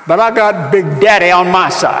 but I got Big Daddy on my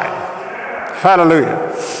side.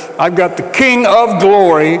 Hallelujah. I've got the King of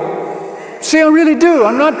glory. See, I really do.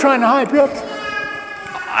 I'm not trying to hype you up.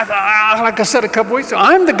 Like I said a couple weeks ago,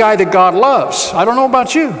 I'm the guy that God loves. I don't know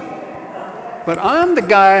about you, but I'm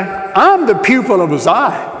the pupil of his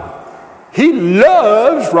eye. He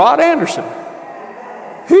loves Rod Anderson.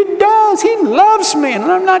 He does. He loves me. And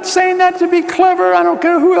I'm not saying that to be clever. I don't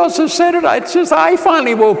care who else has said it. It's just I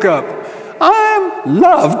finally woke up. I'm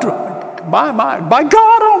loved by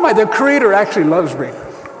God Almighty. The Creator actually loves me.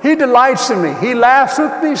 He delights in me. He laughs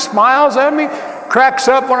with me, smiles at me, cracks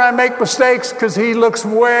up when I make mistakes because he looks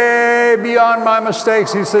way beyond my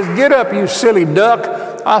mistakes. He says, get up, you silly duck.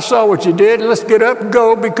 I saw what you did. Let's get up,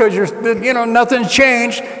 go, because nothing's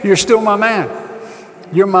changed. You're still my man.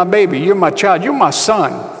 You're my baby. You're my child. You're my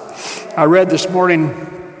son. I read this morning,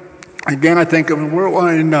 again, I think of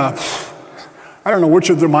I don't know which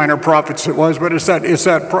of the minor prophets it was, but it's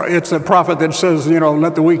a prophet that says,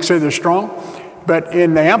 let the weak say they're strong. But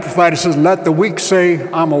in the Amplified, it says, let the weak say,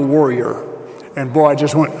 I'm a warrior. And boy, I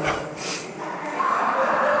just went,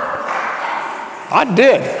 I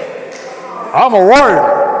did. I'm a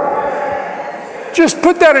warrior. Just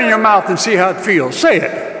put that in your mouth and see how it feels. Say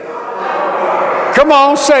it. Come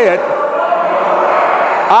on, say it.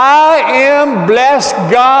 I am, bless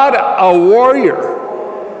God, a warrior.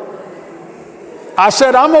 I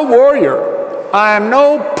said, I'm a warrior. I am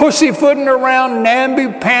no pussyfooting around,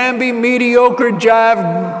 namby-pamby, mediocre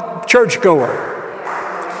jive churchgoer.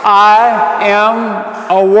 I am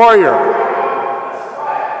a warrior.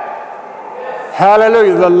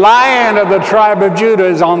 Hallelujah. The Lion of the tribe of Judah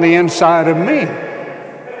is on the inside of me.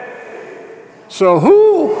 So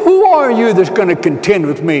who are you that's going to contend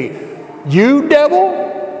with me? You,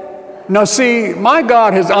 devil? Now see, my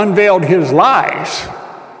God has unveiled his lies.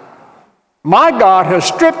 My God has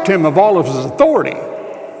stripped him of all of his authority.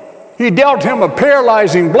 He dealt him a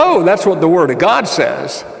paralyzing blow. That's what the Word of God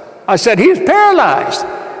says. I said, he's paralyzed.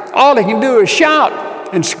 All he can do is shout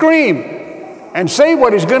and scream and say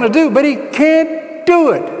what he's going to do, but he can't do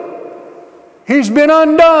it. He's been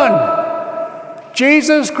undone.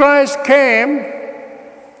 Jesus Christ came,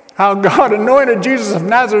 how God anointed Jesus of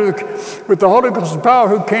Nazareth with the Holy Ghost power,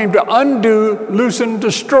 who came to undo, loosen,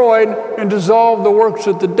 destroy, and dissolve the works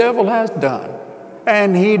that the devil has done.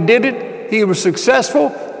 And he did it. He was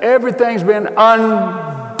successful. Everything's been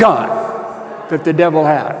undone that the devil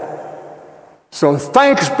had. So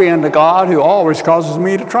thanks be unto God who always causes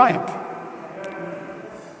me to triumph.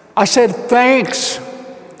 I said thanks.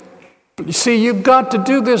 You see, you've got to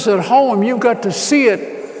do this at home. You've got to see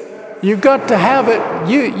it. You've got to have it.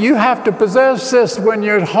 You have to possess this when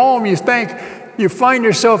you're at home. You find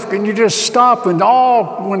yourself and you just stop and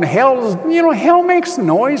when hell makes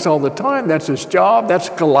noise all the time. That's its job. That's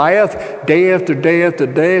Goliath, day after day after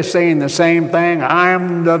day, saying the same thing.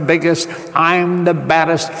 I'm the biggest. I'm the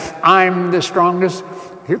baddest. I'm the strongest.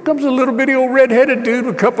 Here comes a little bitty old red-headed dude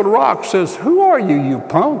with a couple of rocks. Says, who are you, you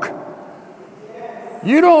punk?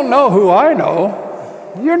 You don't know who I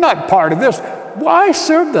know. You're not part of this. Well, I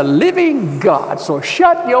serve the living God, so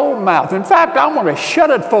shut your mouth. In fact, I'm going to shut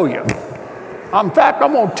it for you. In fact,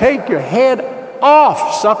 I'm going to take your head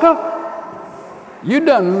off, sucker. You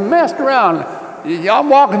done messed around. I'm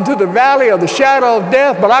walking through the valley of the shadow of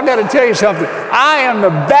death, but I got to tell you something. I am the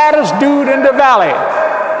baddest dude in the valley.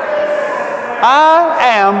 I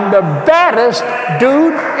am the baddest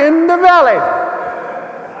dude in the valley.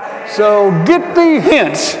 So get the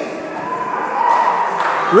hints.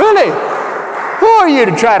 Really? Who are you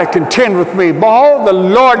to try to contend with me? Behold, the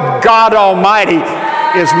Lord God Almighty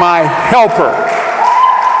is my helper.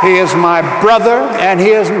 He is my brother, and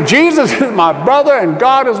Jesus is my brother, and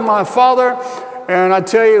God is my Father. And I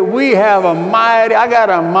tell you, I got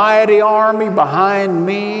a mighty army behind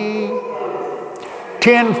me.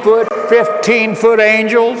 10-foot, 15-foot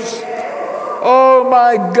angels. Oh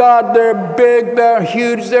my God, they're big, they're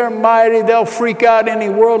huge, they're mighty. They'll freak out any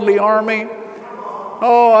worldly army.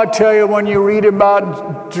 Oh, I tell you, when you read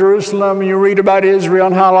about Jerusalem, you read about Israel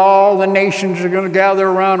and how all the nations are going to gather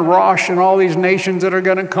around Rosh and all these nations that are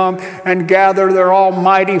going to come and gather their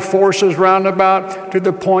almighty forces round about, to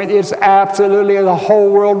the point it's absolutely, the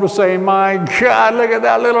whole world will say, my God, look at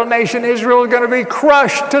that little nation. Israel is going to be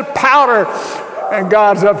crushed to powder. And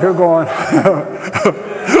God's up here going,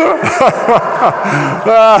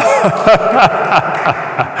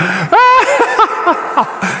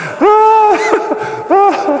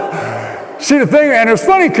 See, the thing, and it's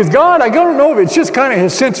funny because God, I don't know if it's just kind of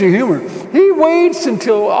his sense of humor. He waits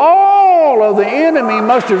until all of the enemy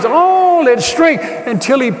musters all its strength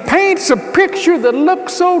until he paints a picture that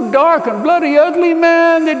looks so dark and bloody ugly,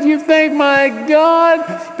 man, that you think, my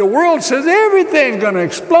God, the world says everything's going to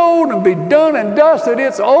explode and be done and dusted.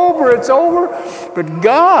 It's over, it's over. But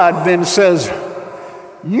God then says,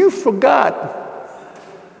 you forgot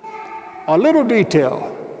a little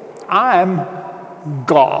detail. I'm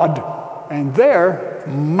God. And they're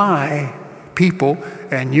my people,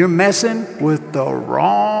 and you're messing with the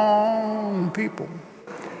wrong people.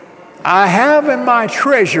 I have in my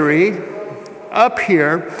treasury up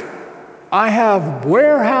here, I have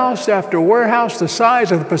warehouse after warehouse the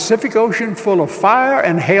size of the Pacific Ocean full of fire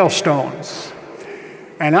and hailstones.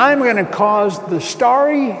 And I'm going to cause the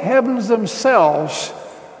starry heavens themselves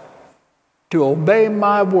to obey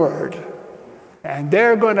my word. And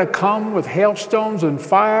they're going to come with hailstones and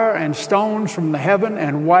fire and stones from the heaven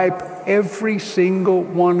and wipe every single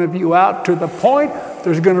one of you out, to the point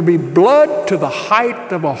there's going to be blood to the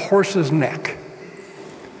height of a horse's neck.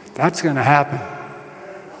 That's going to happen.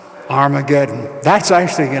 Armageddon. That's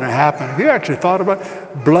actually going to happen. Have you actually thought about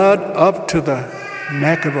it? Blood up to the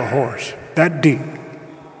neck of a horse. That deep.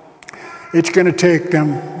 It's going to take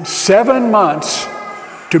them 7 months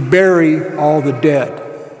to bury all the dead.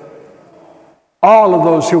 All of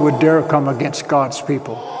those who would dare come against God's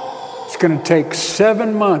people. It's going to take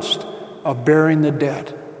 7 months of burying the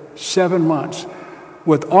dead. 7 months.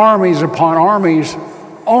 With armies upon armies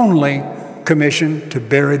only commissioned to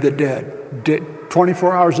bury the dead.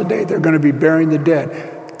 24 hours a day, they're going to be burying the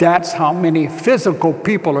dead. That's how many physical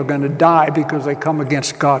people are going to die because they come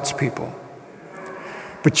against God's people.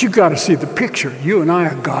 But you've got to see the picture. You and I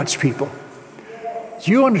are God's people. Do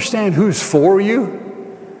you understand who's for you?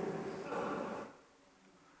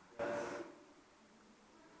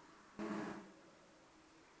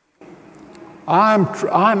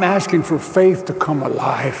 I'm asking for faith to come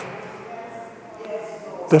alive.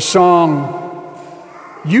 The song,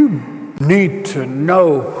 you need to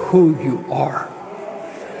know who you are.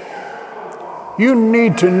 You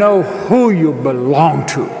need to know who you belong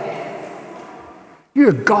to.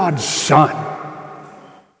 You're God's son.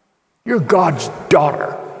 You're God's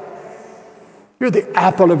daughter. You're the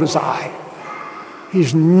apple of his eye.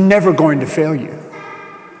 He's never going to fail you.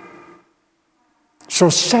 So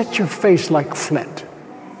set your face like flint.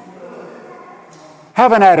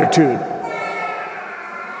 Have an attitude.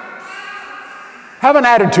 Have an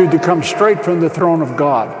attitude that comes straight from the throne of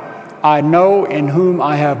God. I know in whom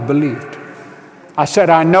I have believed. I said,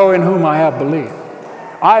 I know in whom I have believed.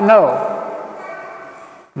 I know.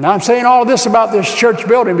 Now I'm saying all this about this church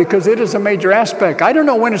building because it is a major aspect. I don't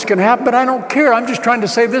know when it's going to happen, but I don't care. I'm just trying to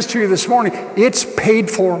say this to you this morning. It's paid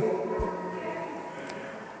for.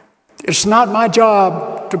 It's not my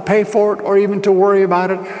job to pay for it or even to worry about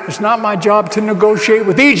it. It's not my job to negotiate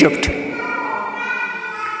with Egypt.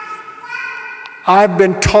 I've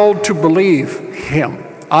been told to believe him.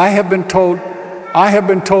 I have been told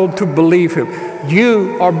to believe him.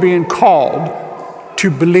 You are being called to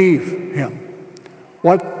believe him.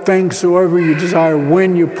 What things soever you desire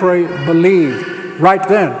when you pray, believe right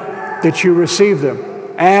then that you receive them,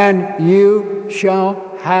 and you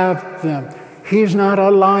shall have them. He's not a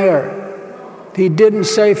liar. He didn't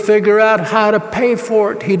say figure out how to pay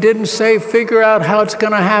for it. He didn't say figure out how it's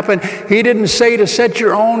going to happen. He didn't say to set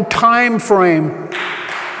your own time frame.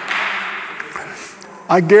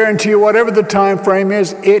 I guarantee you, whatever the time frame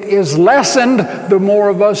is, it is lessened the more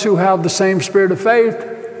of us who have the same spirit of faith.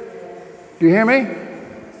 Do you hear me?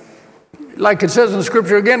 Like it says in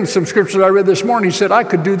Scripture again, some scriptures I read this morning, he said, I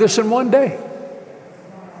could do this in one day.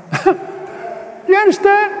 You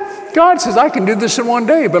understand? God says, I can do this in one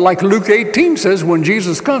day. But like Luke 18 says, when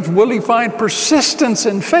Jesus comes, will he find persistence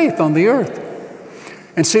and faith on the earth?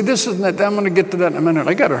 And see, this isn't that. I'm going to get to that in a minute.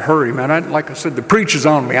 I got to hurry, man. Like I said, the preach is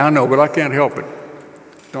on me. I know, but I can't help it.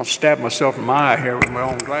 Don't stab myself in my eye here with my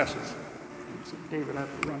own glasses. David, I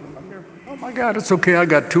have to run up here. Oh, my God, it's okay. I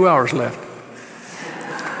got 2 hours left.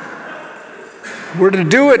 We're to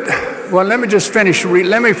do it. Well, let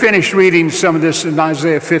me finish reading some of this in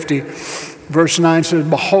Isaiah 50. Verse 9 says,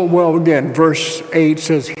 behold, well, again, verse 8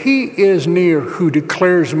 says, he is near who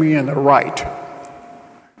declares me in the right.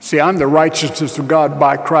 See, I'm the righteousness of God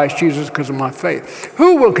by Christ Jesus because of my faith.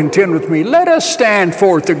 Who will contend with me? Let us stand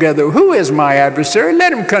forth together. Who is my adversary?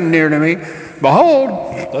 Let him come near to me.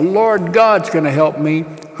 Behold, the Lord God's going to help me.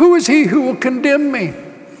 Who is he who will condemn me?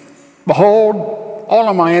 Behold, all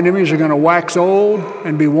of my enemies are going to wax old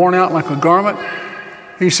and be worn out like a garment.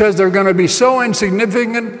 He says they're going to be so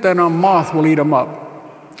insignificant that a moth will eat them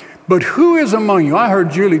up. But who is among you? I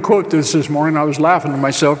heard Julie quote this morning. I was laughing to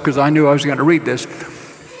myself because I knew I was going to read this.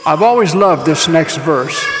 I've always loved this next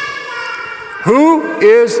verse. Who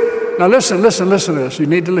is, now listen to this. You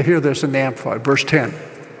need to hear this in the Amplified. Verse 10.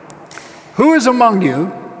 Who is among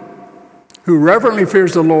you who reverently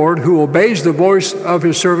fears the Lord, who obeys the voice of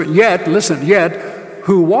his servant, yet,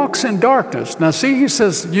 who walks in darkness? Now see, he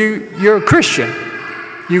says, you're a Christian.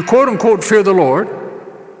 You quote unquote fear the Lord.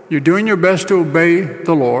 You're doing your best to obey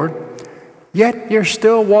the Lord. Yet you're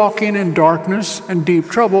still walking in darkness and deep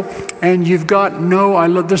trouble. And you've got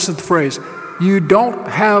this is the phrase, you don't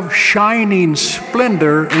have shining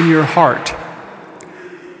splendor in your heart.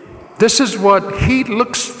 This is what he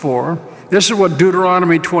looks for. This is what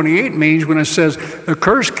Deuteronomy 28 means when it says the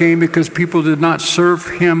curse came because people did not serve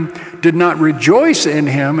him, did not rejoice in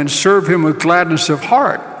him and serve him with gladness of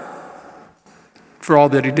heart for all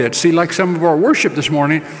that he did. See, like some of our worship this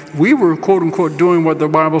morning, we were quote unquote doing what the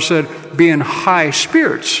Bible said, being high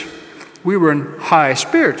spirits. We were in high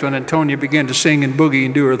spirits when Antonia began to sing and boogie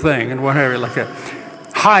and do her thing and whatever like that.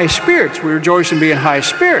 High spirits. We rejoice in being high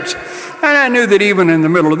spirits. And I knew that even in the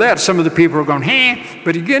middle of that, some of the people were going,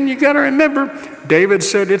 But again, you got to remember, David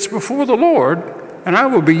said, it's before the Lord, and I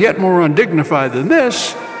will be yet more undignified than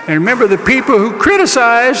this. And remember, the people who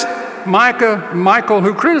criticized Michael,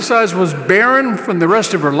 who criticized, was barren from the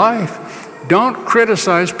rest of her life. Don't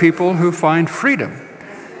criticize people who find freedom.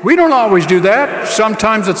 We don't always do that.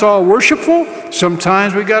 Sometimes it's all worshipful.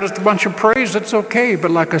 Sometimes we got a bunch of praise. That's okay.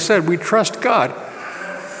 But like I said, we trust God.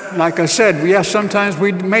 Like I said, yes, sometimes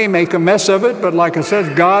we may make a mess of it, but like I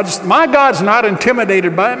said, my God's not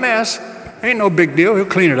intimidated by a mess. Ain't no big deal. He'll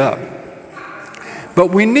clean it up.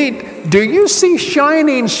 But do you see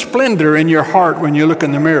shining splendor in your heart when you look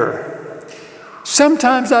in the mirror?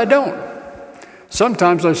 Sometimes I don't.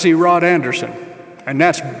 Sometimes I see Rod Anderson, and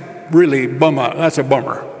that's really that's a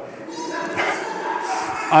bummer.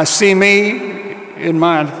 I see me in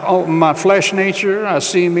my flesh nature. I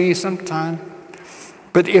see me sometimes.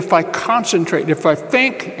 But if I concentrate, if I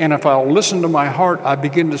think, and if I'll listen to my heart, I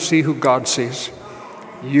begin to see who God sees.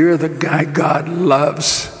 You're the guy God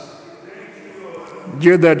loves.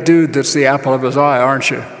 You're that dude that's the apple of his eye, aren't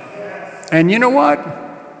you? And you know what?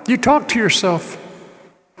 You talk to yourself.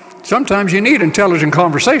 Sometimes you need intelligent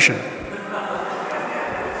conversation.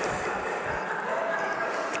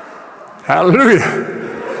 Hallelujah.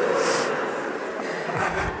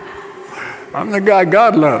 I'm the guy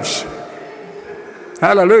God loves.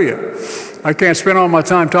 Hallelujah. I can't spend all my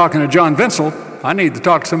time talking to John Vincel. I need to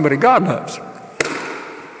talk to somebody God loves.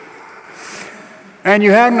 And you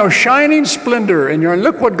have no shining splendor in your, and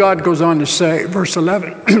look what God goes on to say, verse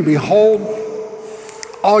 11, behold,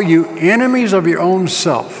 all you enemies of your own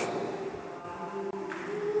self,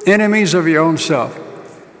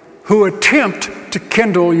 who attempt to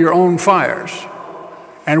kindle your own fires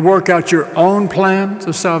and work out your own plans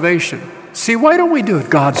of salvation. See, why don't we do it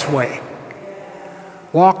God's way?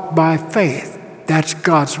 Walk by faith. That's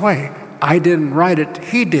God's way. I didn't write it,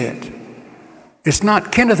 he did. It's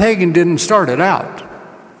not, Kenneth Hagin didn't start it out.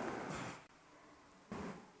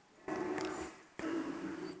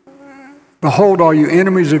 Behold, all you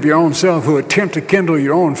enemies of your own self who attempt to kindle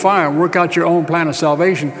your own fire and work out your own plan of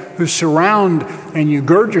salvation, who surround and you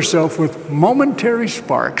gird yourself with momentary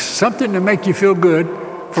sparks, something to make you feel good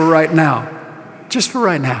for right now, just for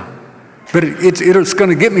right now. But it's going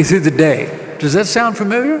to get me through the day. Does that sound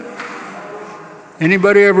familiar?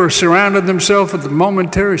 Anybody ever surrounded themselves with the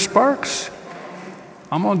momentary sparks?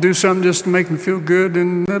 I'm going to do something just to make me feel good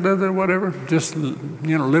and whatever, just,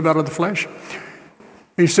 live out of the flesh.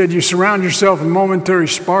 He said, you surround yourself with momentary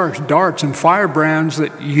sparks, darts, and firebrands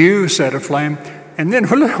that you set aflame. And then,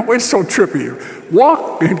 it's so trippy.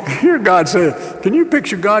 Walk, and here God said, can you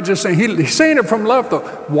picture God just saying, he's saying it from love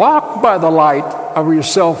though, walk by the light of your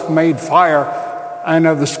self-made fire and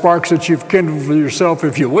of the sparks that you've kindled for yourself,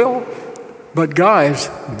 if you will. But guys,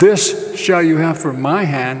 this shall you have from my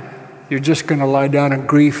hand. You're just going to lie down in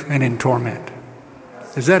grief and in torment.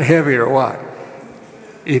 Is that heavy or what?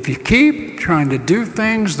 If you keep trying to do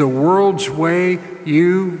things the world's way,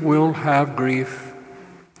 you will have grief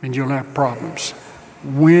and you'll have problems.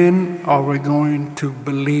 When are we going to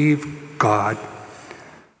believe God?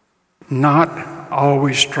 Not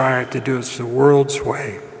always try to do it the world's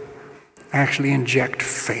way. Actually inject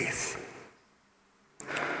faith.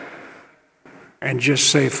 And just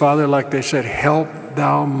say, Father, like they said, help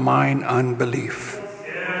thou mine unbelief.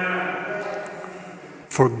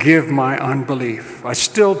 Forgive my unbelief.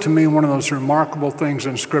 Still, to me, one of those remarkable things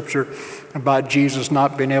in Scripture about Jesus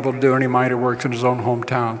not being able to do any mighty works in his own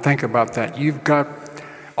hometown. Think about that. You've got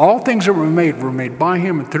all things that were made by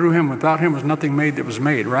him and through him. Without him was nothing made that was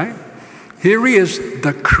made, right? Here he is,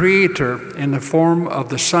 the Creator in the form of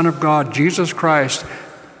the Son of God, Jesus Christ,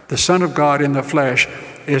 the Son of God in the flesh,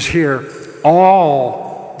 is here.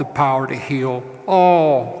 All the power to heal,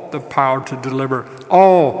 all the power to deliver,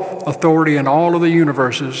 all authority in all of the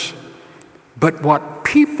universes. But what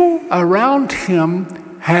people around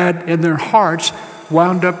him had in their hearts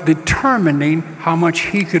wound up determining how much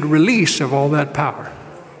he could release of all that power.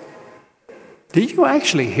 Did you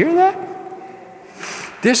actually hear that?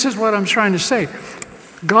 This is what I'm trying to say.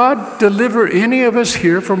 God deliver any of us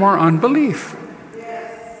here from our unbelief.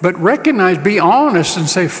 But recognize, be honest and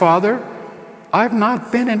say, Father, I've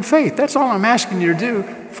not been in faith. That's all I'm asking you to do.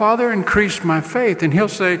 Father, increase my faith. And he'll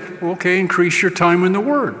say, well, okay, increase your time in the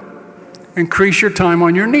Word. Increase your time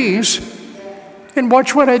on your knees. And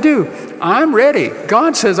watch what I do. I'm ready.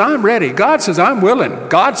 God says I'm ready. God says I'm willing.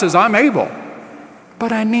 God says I'm able.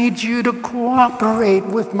 But I need you to cooperate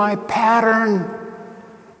with my pattern.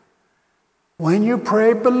 When you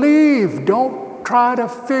pray, believe. Don't try to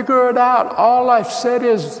figure it out. All I've said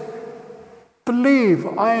is, believe.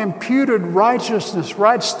 I imputed righteousness,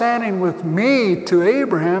 right standing with me to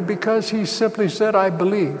Abraham because he simply said, I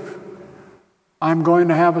believe. I'm going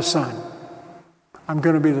to have a son. I'm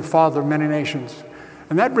going to be the father of many nations.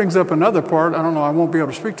 And that brings up another part. I don't know, I won't be able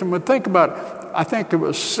to speak to him, but think about it.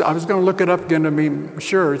 I was going to look it up again to be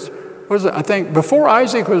sure. I think before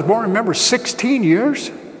Isaac was born, remember 16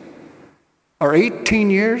 years? Or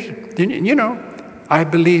 18 years? You know, I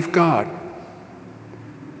believe God.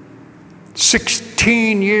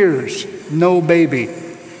 16 years, no baby.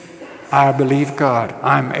 I believe God.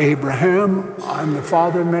 I'm Abraham. I'm the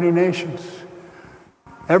father of many nations.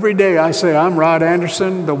 Every day I say, I'm Rod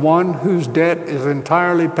Anderson, the one whose debt is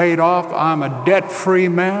entirely paid off. I'm a debt-free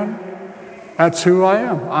man. That's who I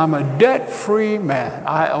am. I'm a debt-free man.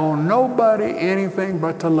 I owe nobody anything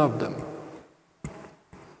but to love them.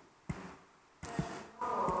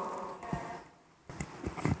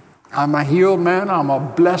 I'm a healed man. I'm a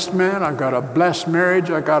blessed man. I've got a blessed marriage.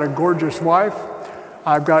 I've got a gorgeous wife.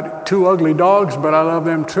 I've got 2 ugly dogs, but I love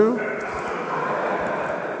them too.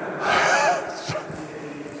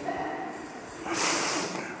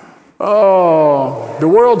 Oh, the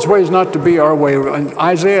world's way is not to be our way. In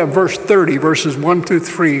Isaiah verse 30, verses 1 through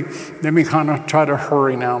 3. Let me kind of try to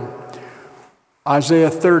hurry now. Isaiah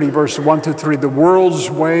 30, verses 1 through 3. The world's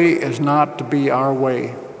way is not to be our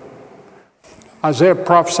way. Isaiah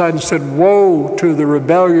prophesied and said, woe to the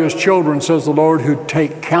rebellious children, says the Lord, who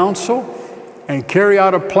take counsel and carry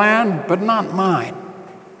out a plan, but not mine,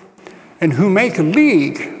 and who make a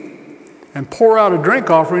league and pour out a drink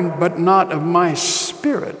offering, but not of my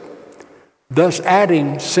spirit, thus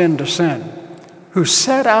adding sin to sin, who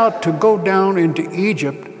set out to go down into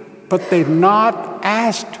Egypt, but they've not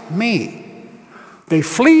asked me. They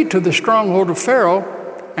flee to the stronghold of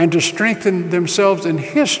Pharaoh and to strengthen themselves in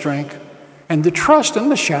his strength, and the trust in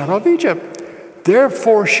the shadow of Egypt.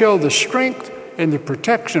 Therefore shall the strength and the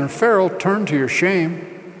protection of Pharaoh turn to your shame,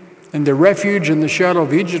 and the refuge in the shadow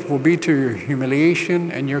of Egypt will be to your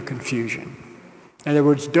humiliation and your confusion. In other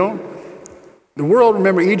words, the world,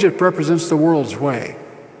 remember, Egypt represents the world's way.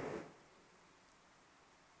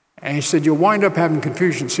 And he said, you'll wind up having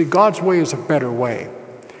confusion. See, God's way is a better way.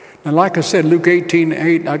 And like I said, Luke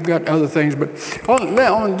 18:8, I've got other things, but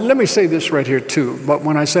let me say this right here too. But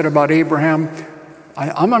when I said about Abraham,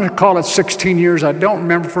 I'm going to call it 16 years. I don't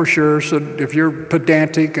remember for sure, so if you're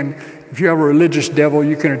pedantic and if you have a religious devil,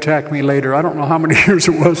 you can attack me later. I don't know how many years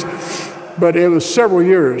it was, but it was several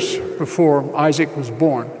years before Isaac was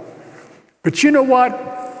born. But you know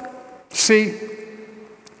what? See,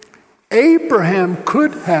 Abraham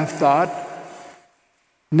could have thought,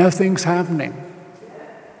 nothing's happening.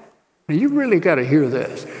 Now, you really got to hear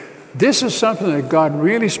this. This is something that God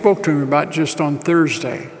really spoke to him about just on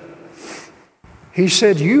Thursday. He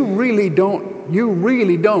said, you really don't,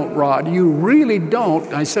 Rod, you really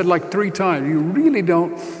don't, I said like 3 times, you really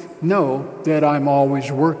don't know that I'm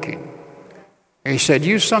always working. And he said,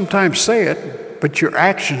 you sometimes say it, but your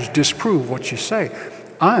actions disprove what you say.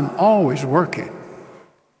 I'm always working.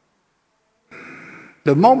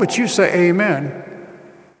 The moment you say amen,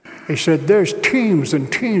 he said, there's teams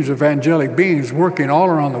and teams of angelic beings working all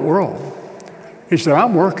around the world. He said,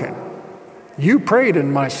 I'm working. You prayed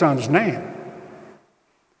in my son's name.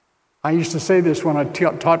 I used to say this when I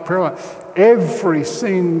taught prayer. Every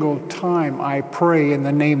single time I pray in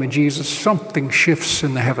the name of Jesus, something shifts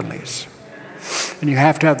in the heavenlies. And you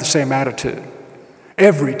have to have the same attitude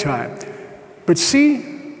every time. But see,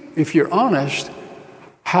 if you're honest,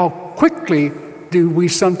 how quickly do we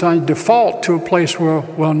sometimes default to a place where,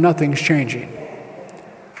 well, nothing's changing.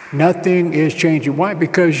 Nothing is changing. Why?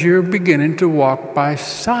 Because you're beginning to walk by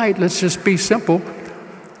sight. Let's just be simple.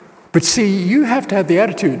 But see, you have to have the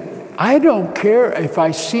attitude. I don't care if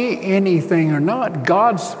I see anything or not.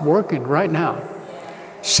 God's working right now.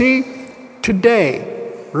 See,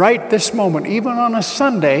 today, right this moment, even on a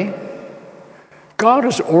Sunday, God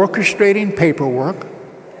is orchestrating paperwork.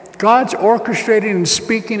 God's orchestrating and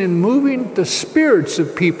speaking and moving the spirits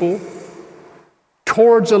of people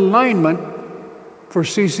towards alignment for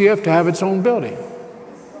CCF to have its own building.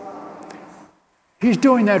 He's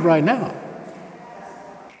doing that right now.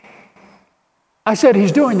 I said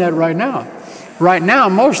he's doing that right now. Right now,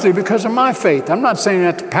 mostly because of my faith. I'm not saying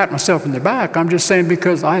that to pat myself in the back. I'm just saying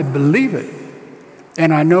because I believe it.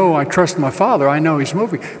 And I know I trust my Father. I know he's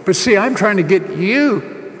moving. But see, I'm trying to get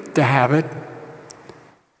you to have it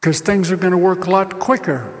because things are going to work a lot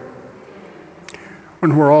quicker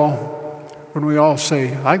when we all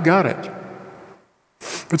say, I got it.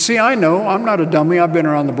 But see, I know, I'm not a dummy. I've been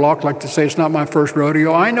around the block, like to say it's not my first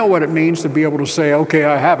rodeo. I know what it means to be able to say, okay,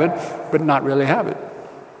 I have it, but not really have it.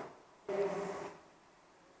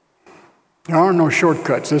 There are no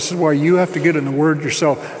shortcuts. This is why you have to get in the Word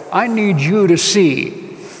yourself. I need you to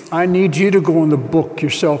see. I need you to go in the book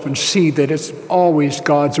yourself and see that it's always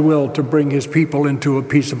God's will to bring his people into a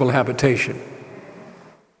peaceable habitation.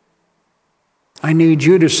 I need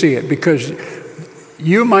you to see it because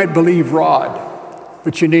you might believe Rod,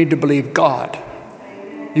 but you need to believe God.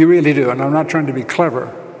 You really do, and I'm not trying to be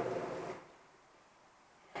clever.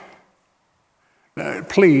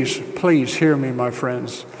 Please hear me, my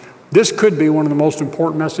friends. This could be one of the most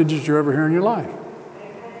important messages you ever hear in your life.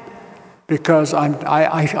 Because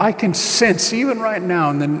I can sense, even right now,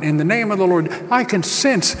 in the name of the Lord, I can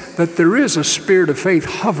sense that there is a spirit of faith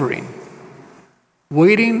hovering,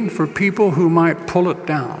 waiting for people who might pull it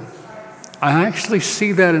down. I actually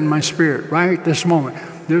see that in my spirit right this moment.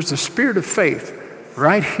 There's a spirit of faith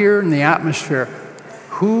right here in the atmosphere.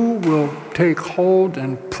 Who will take hold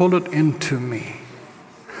and pull it into me?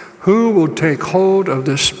 Who will take hold of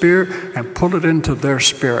the Spirit and pull it into their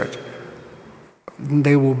spirit?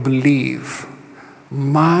 They will believe.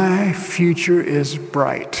 My future is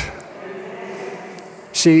bright.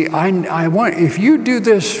 See, I want, if you do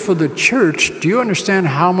this for the church, do you understand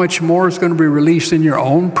how much more is going to be released in your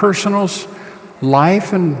own personal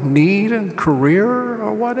life and need and career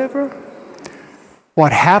or whatever?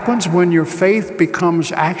 What happens when your faith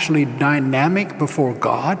becomes actually dynamic before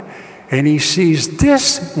God and he sees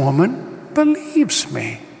this woman believes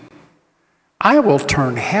me. I will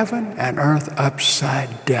turn heaven and earth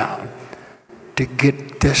upside down to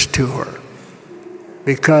get this to her.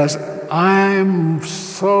 Because I'm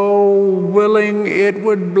so willing, it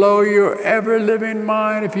would blow your ever-living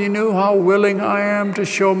mind if you knew how willing I am to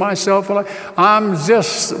show myself.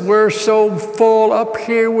 We're so full up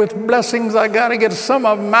here with blessings, I got to get some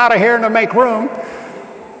of them out of here to make room.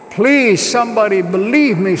 Please, somebody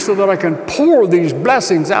believe me so that I can pour these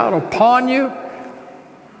blessings out upon you.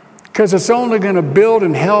 Because it's only going to build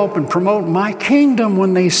and help and promote my kingdom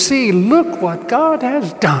when they see, look what God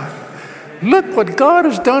has done. Look what God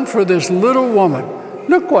has done for this little woman.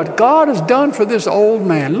 Look what God has done for this old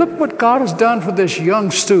man. Look what God has done for this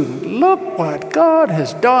young student. Look what God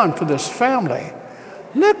has done for this family.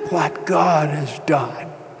 Look what God has done.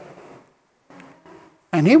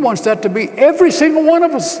 And he wants that to be every single one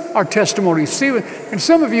of us, our testimony. See, and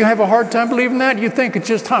some of you have a hard time believing that. You think it's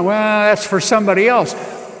just time. Well, that's for somebody else.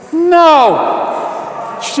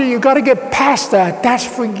 No. See, you got to get past that. That's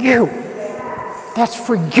for you. That's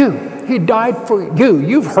for you. He died for you.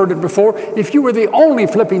 You've heard it before. If you were the only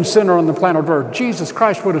flipping sinner on the planet Earth, Jesus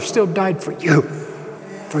Christ would have still died for you.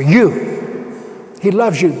 For you. He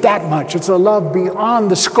loves you that much. It's a love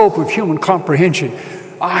beyond the scope of human comprehension.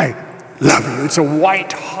 I love you. It's a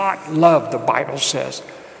white hot love, the Bible says.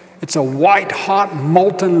 It's a white hot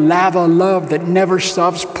molten lava love that never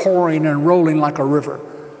stops pouring and rolling like a river.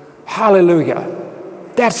 Hallelujah.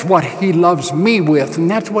 That's what he loves me with,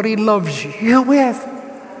 and that's what he loves you with.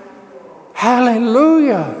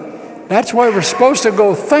 Hallelujah. That's why we're supposed to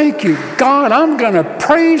go, thank you, God. I'm going to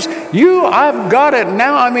praise I've got it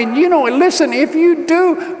now. I mean, listen, if you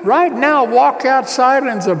do, right now, walk outside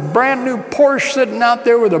and there's a brand new Porsche sitting out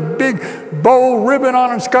there with a big bow ribbon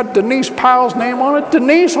on it. It's got Denise Powell's name on it.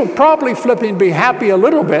 Denise will probably flipping be happy a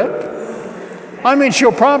little bit. I mean,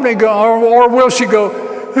 she'll probably go, or will she go,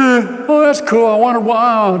 oh, that's cool. I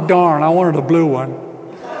wanted a blue one.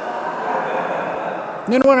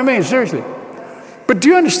 You know what I mean? Seriously. But do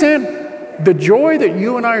you understand? The joy that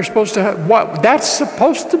you and I are supposed to have, that's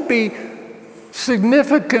supposed to be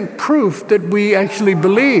significant proof that we actually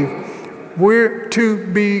believe. We're to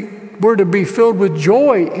be filled with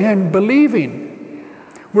joy in believing.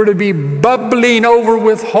 We're to be bubbling over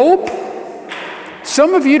with hope.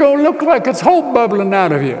 Some of you don't look like it's hope bubbling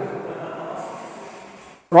out of you.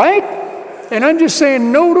 Right? And I'm just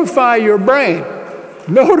saying, notify your brain.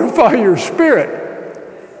 Notify your spirit.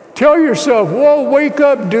 Tell yourself, whoa, wake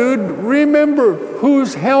up, dude. Remember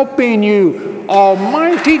who's helping you.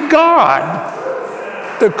 Almighty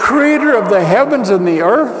God, the creator of the heavens and the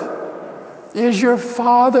earth, is your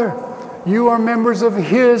Father. You are members of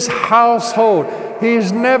His household.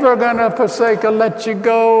 He's never going to forsake or let you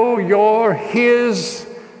go. You're His,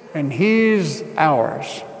 and He's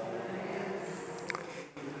ours.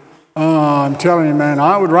 I'm telling you, man,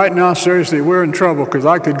 I would right now, seriously, we're in trouble because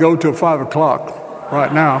I could go till 5 o'clock.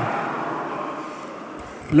 Right now.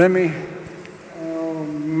 Oh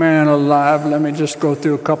man alive, let me just go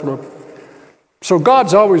through a couple of. So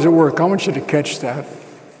God's always at work. I want you to catch that.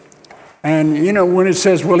 And when it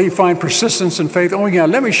says, will He find persistence and faith? Oh yeah,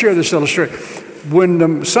 let me share this illustration. When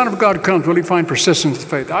the Son of God comes, will He find persistence and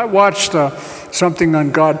faith? I watched something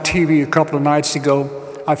on God TV a couple of nights ago.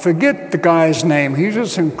 I forget the guy's name. He's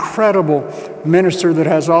this incredible minister that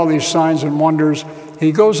has all these signs and wonders.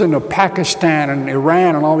 He goes into Pakistan and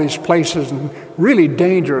Iran and all these places, and really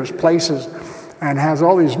dangerous places, and has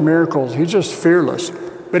all these miracles. He's just fearless.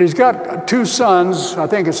 But he's got 2 sons. I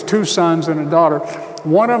think it's 2 sons and a daughter.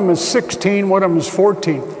 One of them is 16, one of them is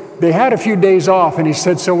 14. They had a few days off, and he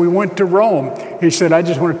said, so we went to Rome. He said, I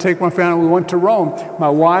just want to take my family. We went to Rome. My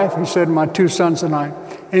wife, he said, my 2 sons and I.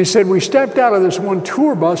 And he said, we stepped out of this one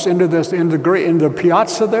tour bus into the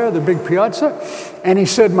piazza there, the big piazza. And he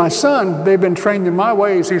said, my son, they've been trained in my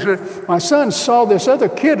ways. He said, my son saw this other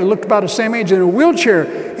kid who looked about the same age in a wheelchair.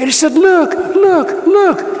 And he said, look.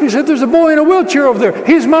 He said, there's a boy in a wheelchair over there.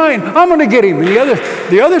 He's mine. I'm going to get him. And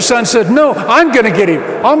the other son said, no, I'm going to get him.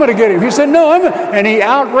 I'm going to get him. He said, no, and he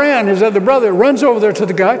outran his other brother, runs over there to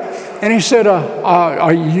the guy. And he said,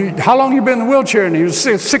 how long you been in the wheelchair? And he was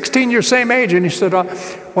 16 years, same age. And he said,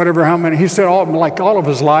 how many? He said, all of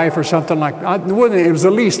his life or something like that. It was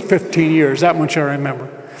at least 15 years. That much I remember.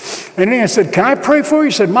 And then I said, can I pray for you?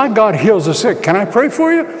 He said, my God heals the sick. Can I pray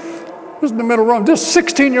for you? It was in the middle of Rome. This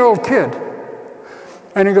 16-year-old kid.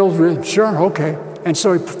 And he goes, sure, okay. And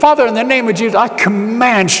so, Father, in the name of Jesus, I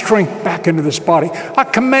command strength back into this body. I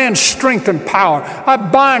command strength and power. I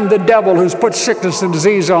bind the devil who's put sickness and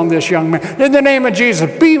disease on this young man. In the name of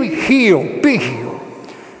Jesus, be healed, be healed.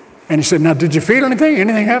 And he said, now, did you feel anything?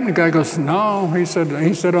 Anything happen? The guy goes, no. He said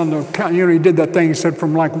on the count, he did that thing. He said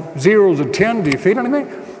from like 0 to 10, do you feel anything?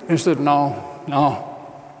 He said, no.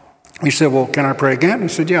 He said, well, can I pray again? He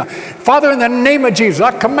said, yeah. Father, in the name of Jesus,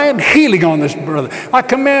 I command healing on this brother. I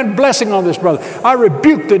command blessing on this brother. I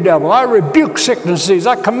rebuke the devil. I rebuke sickness and disease.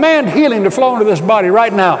 I command healing to flow into this body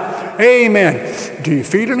right now. Amen. Do you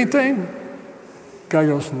feel anything? The guy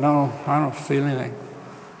goes, no, I don't feel anything.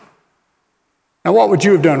 Now, what would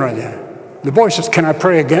you have done right there? The boy says, can I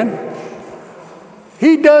pray again?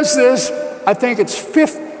 He does this, I think it's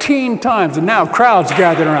 15 times, and now crowds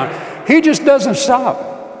gathered around. He just doesn't stop.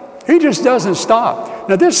 He just doesn't stop.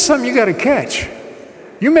 Now, this is something you got to catch.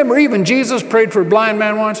 You remember even Jesus prayed for a blind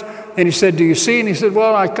man once, and he said, do you see? And he said,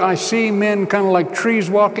 well, I see men kind of like trees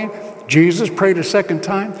walking. Jesus prayed a second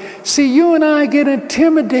time. See, you and I get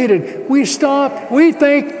intimidated. We stop. We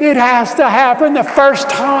think it has to happen the first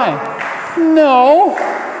time. No,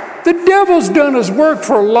 the devil's done his work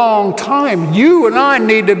for a long time. You and I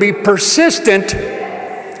need to be persistent.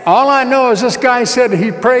 All I know is this guy said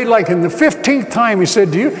he prayed like in the 15th time. He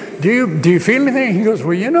said, do you feel anything? He goes,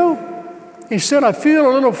 well, he said, I feel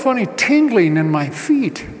a little funny tingling in my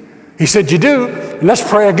feet. He said, you do? Let's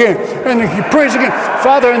pray again. And he prays again.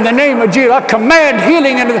 Father, in the name of Jesus, I command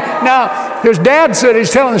healing into Now, his dad said, he's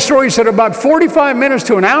telling the story, he said about 45 minutes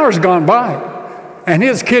to an hour's gone by. And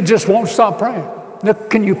his kid just won't stop praying. Now,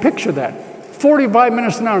 can you picture that? 45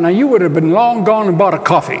 minutes an hour. Now, you would have been long gone and bought a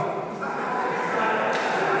coffee.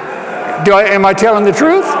 Am I telling the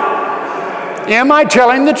truth? Am I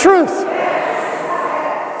telling the truth?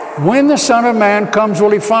 When the Son of Man comes,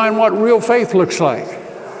 will he find what real faith looks like?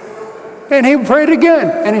 And he prayed again.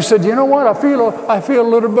 And he said, you know what? I feel a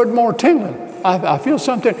little bit more tingling. I feel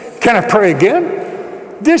something. Can I pray again?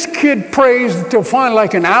 This kid prays until finally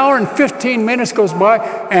like an hour and 15 minutes goes by.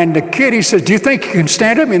 And the kid, he says, do you think you can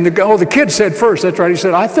stand up? And the kid said first, that's right. He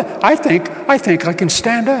said, I think I can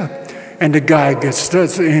stand up. And the guy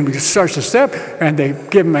starts to step, and they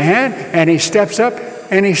give him a hand, and he steps up,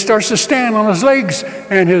 and he starts to stand on his legs.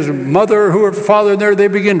 And his mother, whoever, father there, they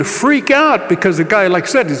begin to freak out because the guy, like I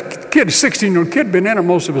said, his kid, a 16-year-old kid, been in it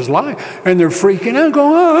most of his life, and they're freaking out,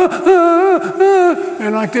 going,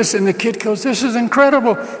 and like this. And the kid goes, this is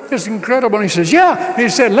incredible. This is incredible. And he says, yeah. He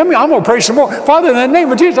said, I'm going to pray some more. Father, in the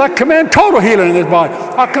name of Jesus, I command total healing in this body.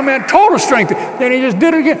 I command total strength. Then he just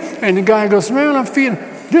did it again. And the guy goes, man, I'm feeling,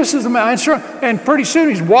 this is the answer. And pretty soon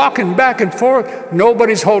he's walking back and forth.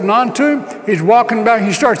 Nobody's holding on to him. He's walking back.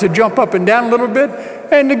 He starts to jump up and down a little bit.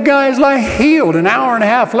 And the guy's like healed an hour and a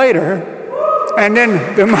half later. And then,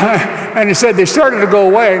 and he said they started to go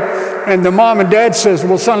away. And the mom and dad says,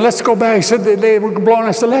 well, son, let's go back. He said they were blowing.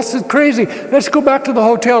 I said, this is crazy. Let's go back to the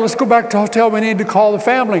hotel. Let's go back to the hotel. We need to call the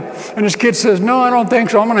family. And this kid says, no, I don't think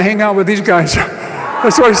so. I'm going to hang out with these guys.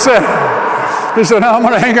 That's what he said. He said, no, I'm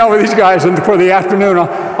going to hang out with these guys for the afternoon.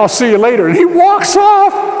 I'll see you later. And he walks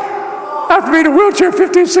off. After being in a wheelchair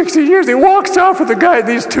 15, 16 years, he walks off with the guy,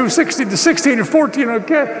 these two 16 and 14-year-old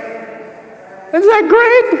kids. Isn't that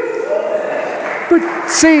great?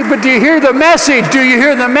 But do you hear the message? Do you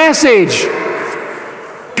hear the message?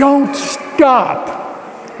 Don't stop.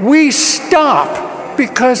 We stop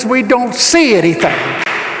because we don't see anything.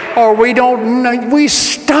 Or we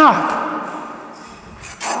stop.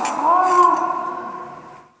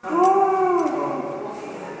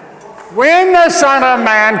 When the Son of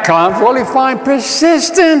Man comes, will he find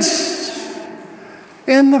persistence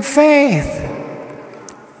in the faith?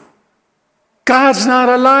 God's not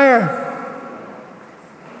a liar.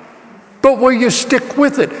 But will you stick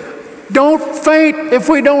with it? Don't faint if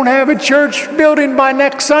we don't have a church building by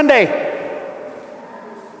next Sunday.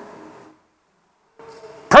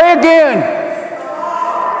 Pray again.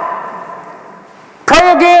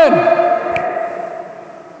 Pray again.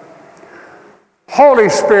 Holy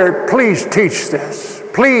Spirit, please teach this.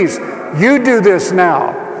 Please, you do this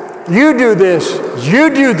now. You do this. You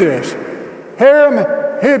do this. Hear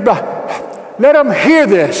them. Let them hear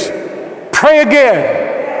this. Pray again.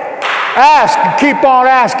 Ask and keep on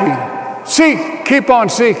asking. Seek, keep on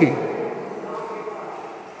seeking.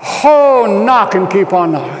 Oh, knock and keep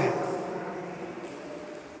on knocking.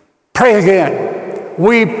 Pray again.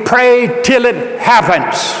 We pray till it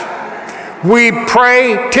happens. We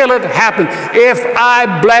pray till it happens. If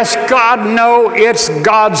I bless God, no, it's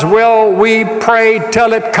God's will. We pray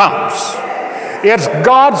till it comes. It's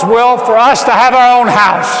God's will for us to have our own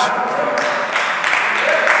house.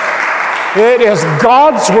 It is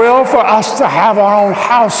God's will for us to have our own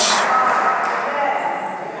house.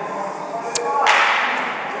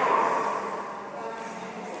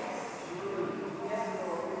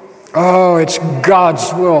 Oh, it's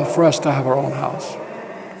God's will for us to have our own house.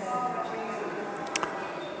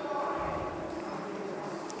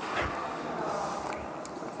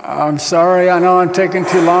 I'm sorry, I know I'm taking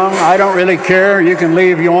too long. I don't really care. You can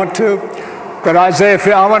leave if you want to. But Isaiah,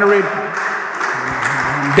 I want to read.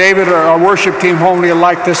 David, our worship team, only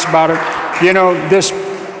like this about it. You know, this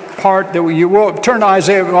part that you will turn to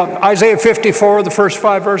Isaiah 54, the first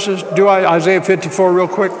 5 verses. Do Isaiah 54 real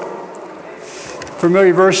quick.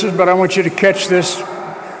 Familiar verses, but I want you to catch this.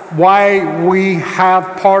 Why we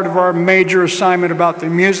have part of our major assignment about the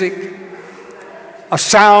music. A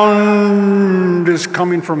sound is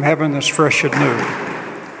coming from heaven that's fresh and new.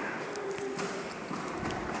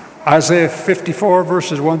 Isaiah 54,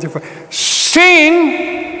 verses 1 through 5. Sing,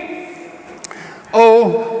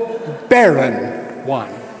 O barren one.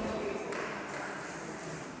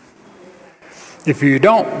 If you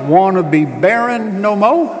don't want to be barren no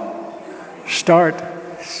more, start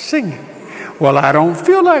singing. Well, I don't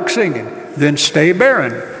feel like singing. Then stay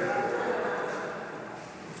barren.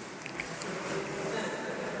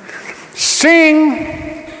 Sing.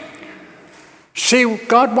 See,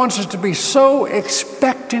 God wants us to be so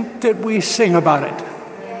expectant that we sing about it.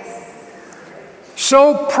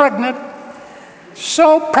 So pregnant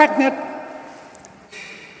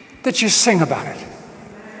that you sing about it.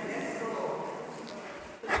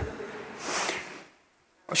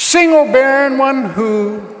 Sing, O barren one,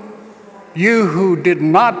 who did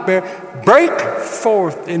not bear, break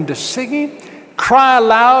forth into singing. Cry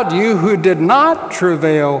aloud, you who did not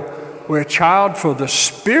travail with a child, for the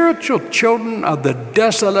spiritual children of the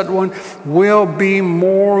desolate one will be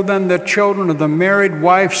more than the children of the married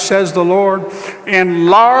wife, says the Lord.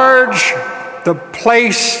 Enlarge the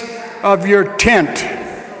place of your tent.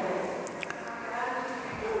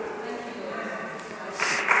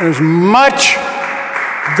 There's much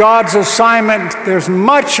God's assignment. There's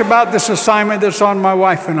much about this assignment that's on my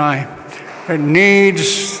wife and I. It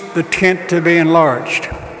needs the tent to be enlarged.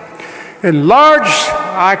 Enlarge,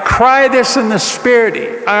 I cry this in the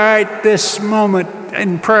Spirit right this moment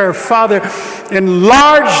in prayer. Father,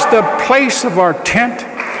 enlarge the place of our tent.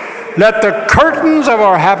 Let the curtains of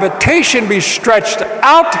our habitation be stretched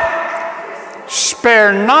out.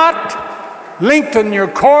 Spare not, lengthen your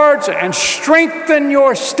cords, and strengthen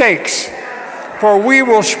your stakes. For we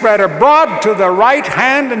will spread abroad to the right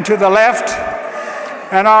hand and to the left,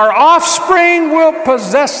 and our offspring will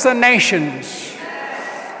possess the nations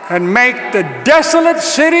and make the desolate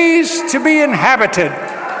cities to be inhabited.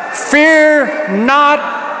 Fear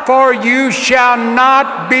not, for you shall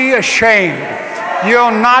not be ashamed.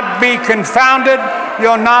 You'll not be confounded.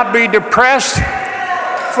 You'll not be depressed.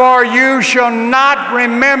 For you shall not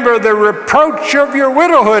remember the reproach of your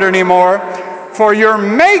widowhood anymore, for your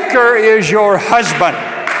Maker is your husband.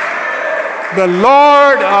 The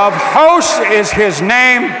Lord of hosts is his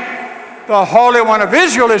name. The Holy One of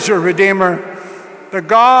Israel is your Redeemer. The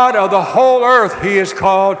God of the whole earth he is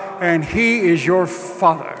called, and he is your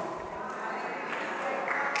Father.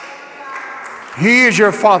 He is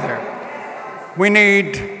your Father. We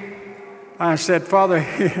need, I said, Father,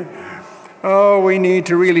 we need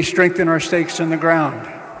to really strengthen our stakes in the ground.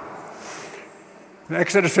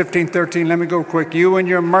 Exodus 15:13, let me go quick. You in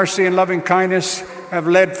your mercy and loving kindness have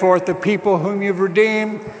led forth the people whom you've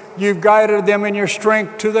redeemed. You've guided them in your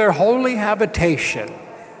strength to their holy habitation.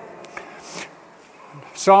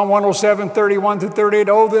 Psalm 107:31-38,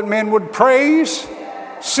 oh, that men would praise,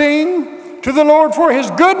 sing to the Lord for his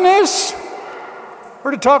goodness.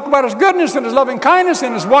 We're to talk about his goodness and his loving kindness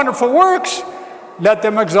and his wonderful works. Let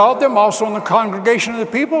them exalt them also in the congregation of the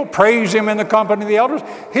people. Praise him in the company of the elders.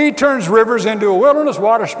 He turns rivers into a wilderness,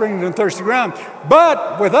 water springs into thirsty ground.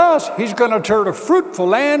 But with us, he's going to turn a fruitful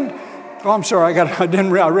land. Oh, I'm sorry,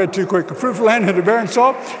 I read too quick. A fruitful land into barren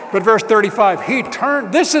salt. But verse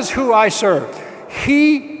 35, this is who I serve.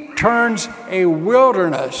 He turns a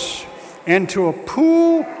wilderness into a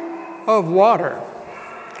pool of water.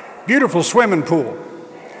 Beautiful swimming pool.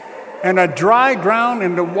 And a dry ground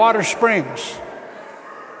into water springs.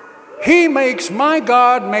 My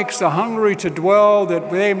God makes the hungry to dwell, that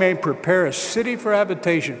they may prepare a city for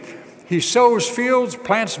habitation. He sows fields,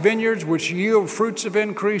 plants vineyards, which yield fruits of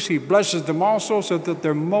increase. He blesses them also, so that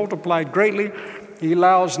they're multiplied greatly. He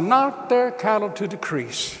allows not their cattle to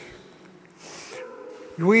decrease.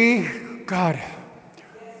 God,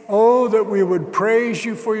 oh, that we would praise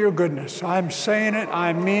you for your goodness. I'm saying it,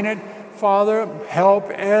 I mean it. Father, help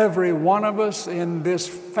every one of us in this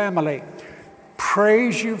family.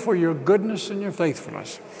 Praise you for your goodness and your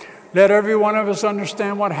faithfulness. Let every one of us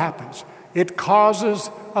understand what happens. It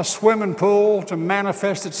causes a swimming pool to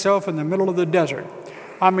manifest itself in the middle of the desert.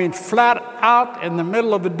 I mean, flat out in the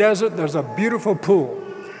middle of the desert, there's a beautiful pool.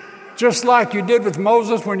 Just like you did with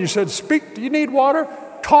Moses when you said, speak, do you need water?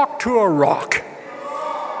 Talk to a rock.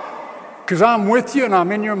 Because I'm with you and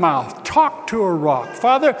I'm in your mouth. Talk to a rock.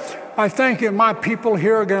 Father, I thank you my people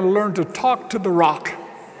here are going to learn to talk to the rock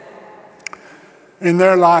in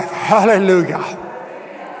their life. Hallelujah.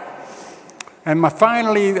 And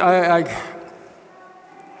finally,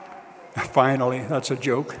 that's a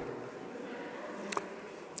joke.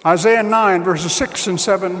 Isaiah 9, verses 6 and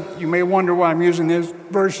 7. You may wonder why I'm using these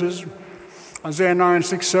verses. Isaiah 9,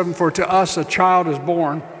 6, 7. For to us a child is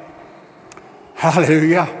born.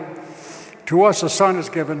 Hallelujah. To us a son is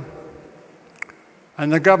given.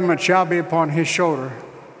 And the government shall be upon his shoulder.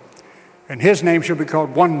 And his name shall be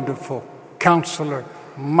called Wonderful, Counselor,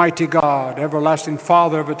 Mighty God, Everlasting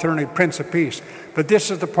Father of Eternity, Prince of Peace. But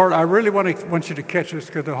this is the part I really want you to catch this,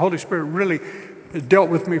 because the Holy Spirit really dealt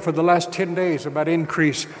with me for the last 10 days about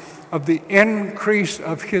the increase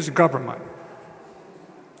of his government.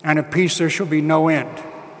 And of peace there shall be no end.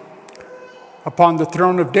 Upon the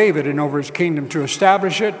throne of David and over his kingdom, to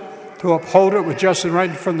establish it, to uphold it with justice and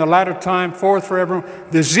right from the latter time forth forever.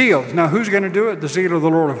 The zeal. Now who's going to do it? The zeal of the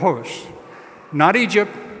Lord of hosts. Not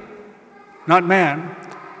Egypt, not man.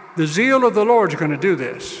 The zeal of the Lord is going to do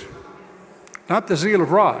this. Not the zeal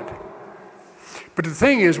of Rod. But the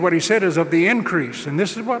thing is, what he said is of the increase. And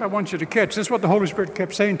this is what I want you to catch. This is what the Holy Spirit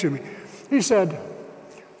kept saying to me. He said,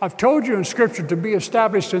 I've told you in Scripture to be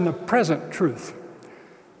established in the present truth.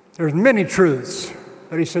 There's many truths.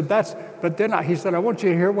 But he said, but then he said, I want you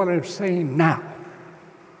to hear what I'm saying now.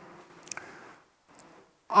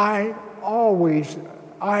 I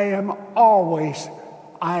am always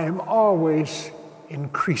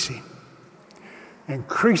increasing.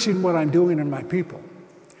 increasing what I'm doing in my people.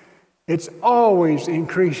 It's always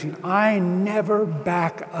increasing. I never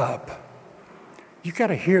back up. You got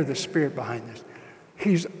to hear the Spirit behind this.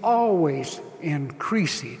 He's always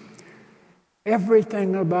increasing.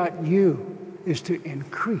 Everything about you is to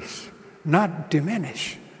increase, not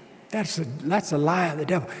diminish. That's a lie of the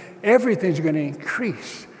devil. Everything's going to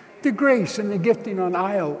increase. The grace and the gifting on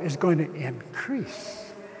Io is going to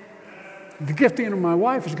increase. The gifting of my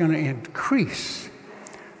wife is going to increase.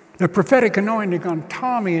 The prophetic anointing on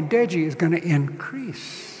Tommy and Deji is going to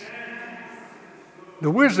increase.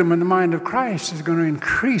 The wisdom and the mind of Christ is going to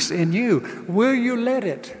increase in you. Will you let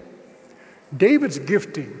it? David's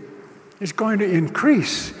gifting is going to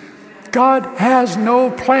increase. God has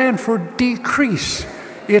no plan for decrease.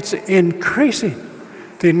 It's increasing.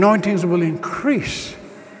 The anointings will increase.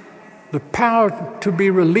 The power to be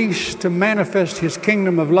released to manifest His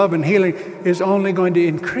kingdom of love and healing is only going to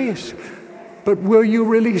increase. But will you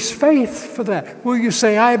release faith for that? Will you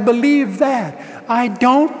say, I believe that? I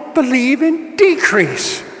don't believe in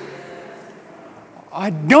decrease. I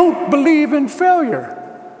don't believe in failure.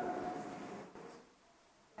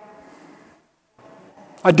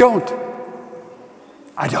 I don't.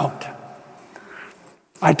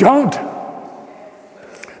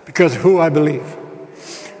 Because of who I believe.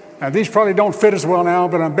 Now, these probably don't fit as well now,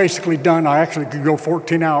 but I'm basically done. I actually could go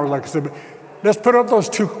 14 hours, like I said. But let's put up those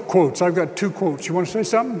 2 quotes. I've got 2 quotes. You want to say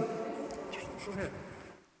something? Go ahead.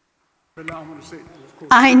 But now I'm going to say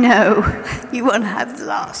I know. You want to have the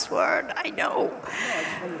last word. I know.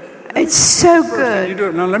 It's so good. You do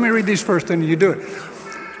it. Now, let me read these first, and you do it.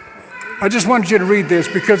 I just wanted you to read this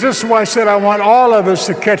because this is why I said I want all of us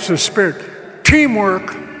to catch the Spirit.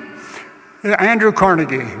 Teamwork. Andrew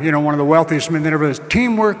Carnegie, one of the wealthiest men that ever is.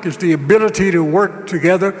 Teamwork is the ability to work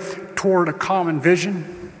together toward a common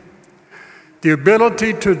vision. The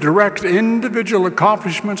ability to direct individual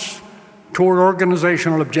accomplishments toward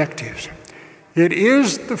organizational objectives. It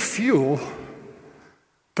is the fuel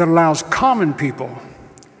that allows common people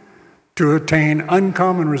to attain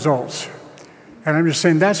uncommon results. And I'm just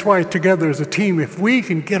saying that's why together as a team, if we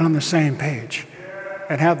can get on the same page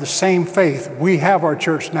and have the same faith, we have our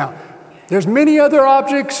church now. There's many other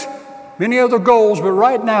objects, many other goals, but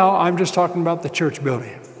right now I'm just talking about the church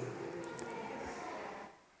building.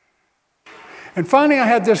 And finally I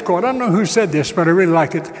had this quote. I don't know who said this, but I really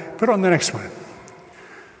like it. Put on the next one.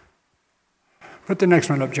 Put the next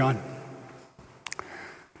one up, John.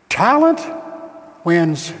 Talent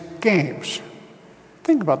wins games.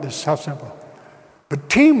 Think about this, how simple. But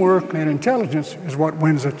teamwork and intelligence is what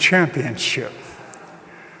wins a championship.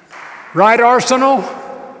 Right, Arsenal?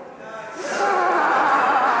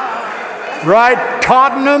 Right,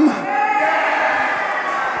 Tottenham?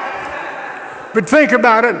 But think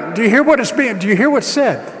about it. Do you hear what's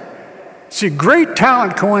said? See, great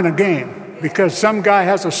talent can win a game because some guy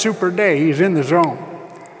has a super day. He's in the zone.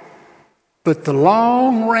 But the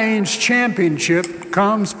long-range championship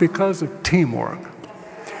comes because of teamwork.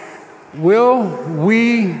 Will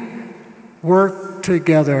we work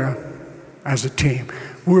together as a team?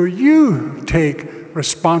 Will you take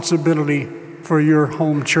responsibility for your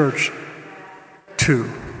home church too?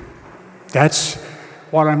 That's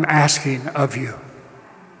what I'm asking of you.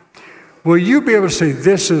 Will you be able to say,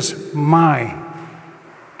 this is my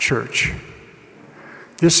church.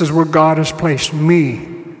 This is where God has placed me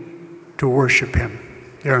to worship Him.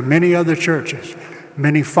 There are many other churches,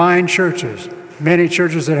 many fine churches, many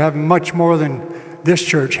churches that have much more than this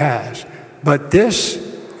church has. But this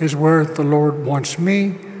is where the Lord wants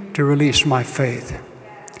me to release my faith.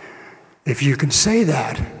 If you can say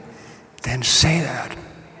that, then say that.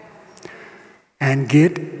 And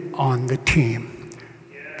get on the team.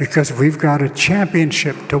 Because we've got a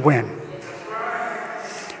championship to win.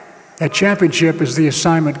 That championship is the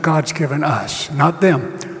assignment God's given us, not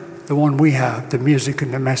them. The one we have, the music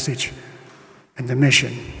and the message and the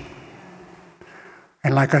mission.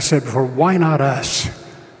 And like I said before, why not us?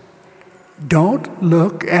 Don't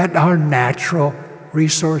look at our natural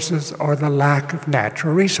resources or the lack of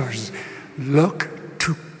natural resources. Look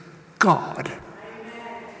to God,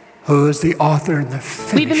 who is the author and the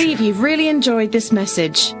finisher. We believe you've really enjoyed this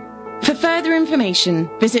message. For further information,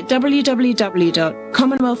 visit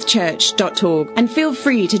www.commonwealthchurch.org and feel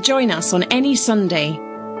free to join us on any Sunday.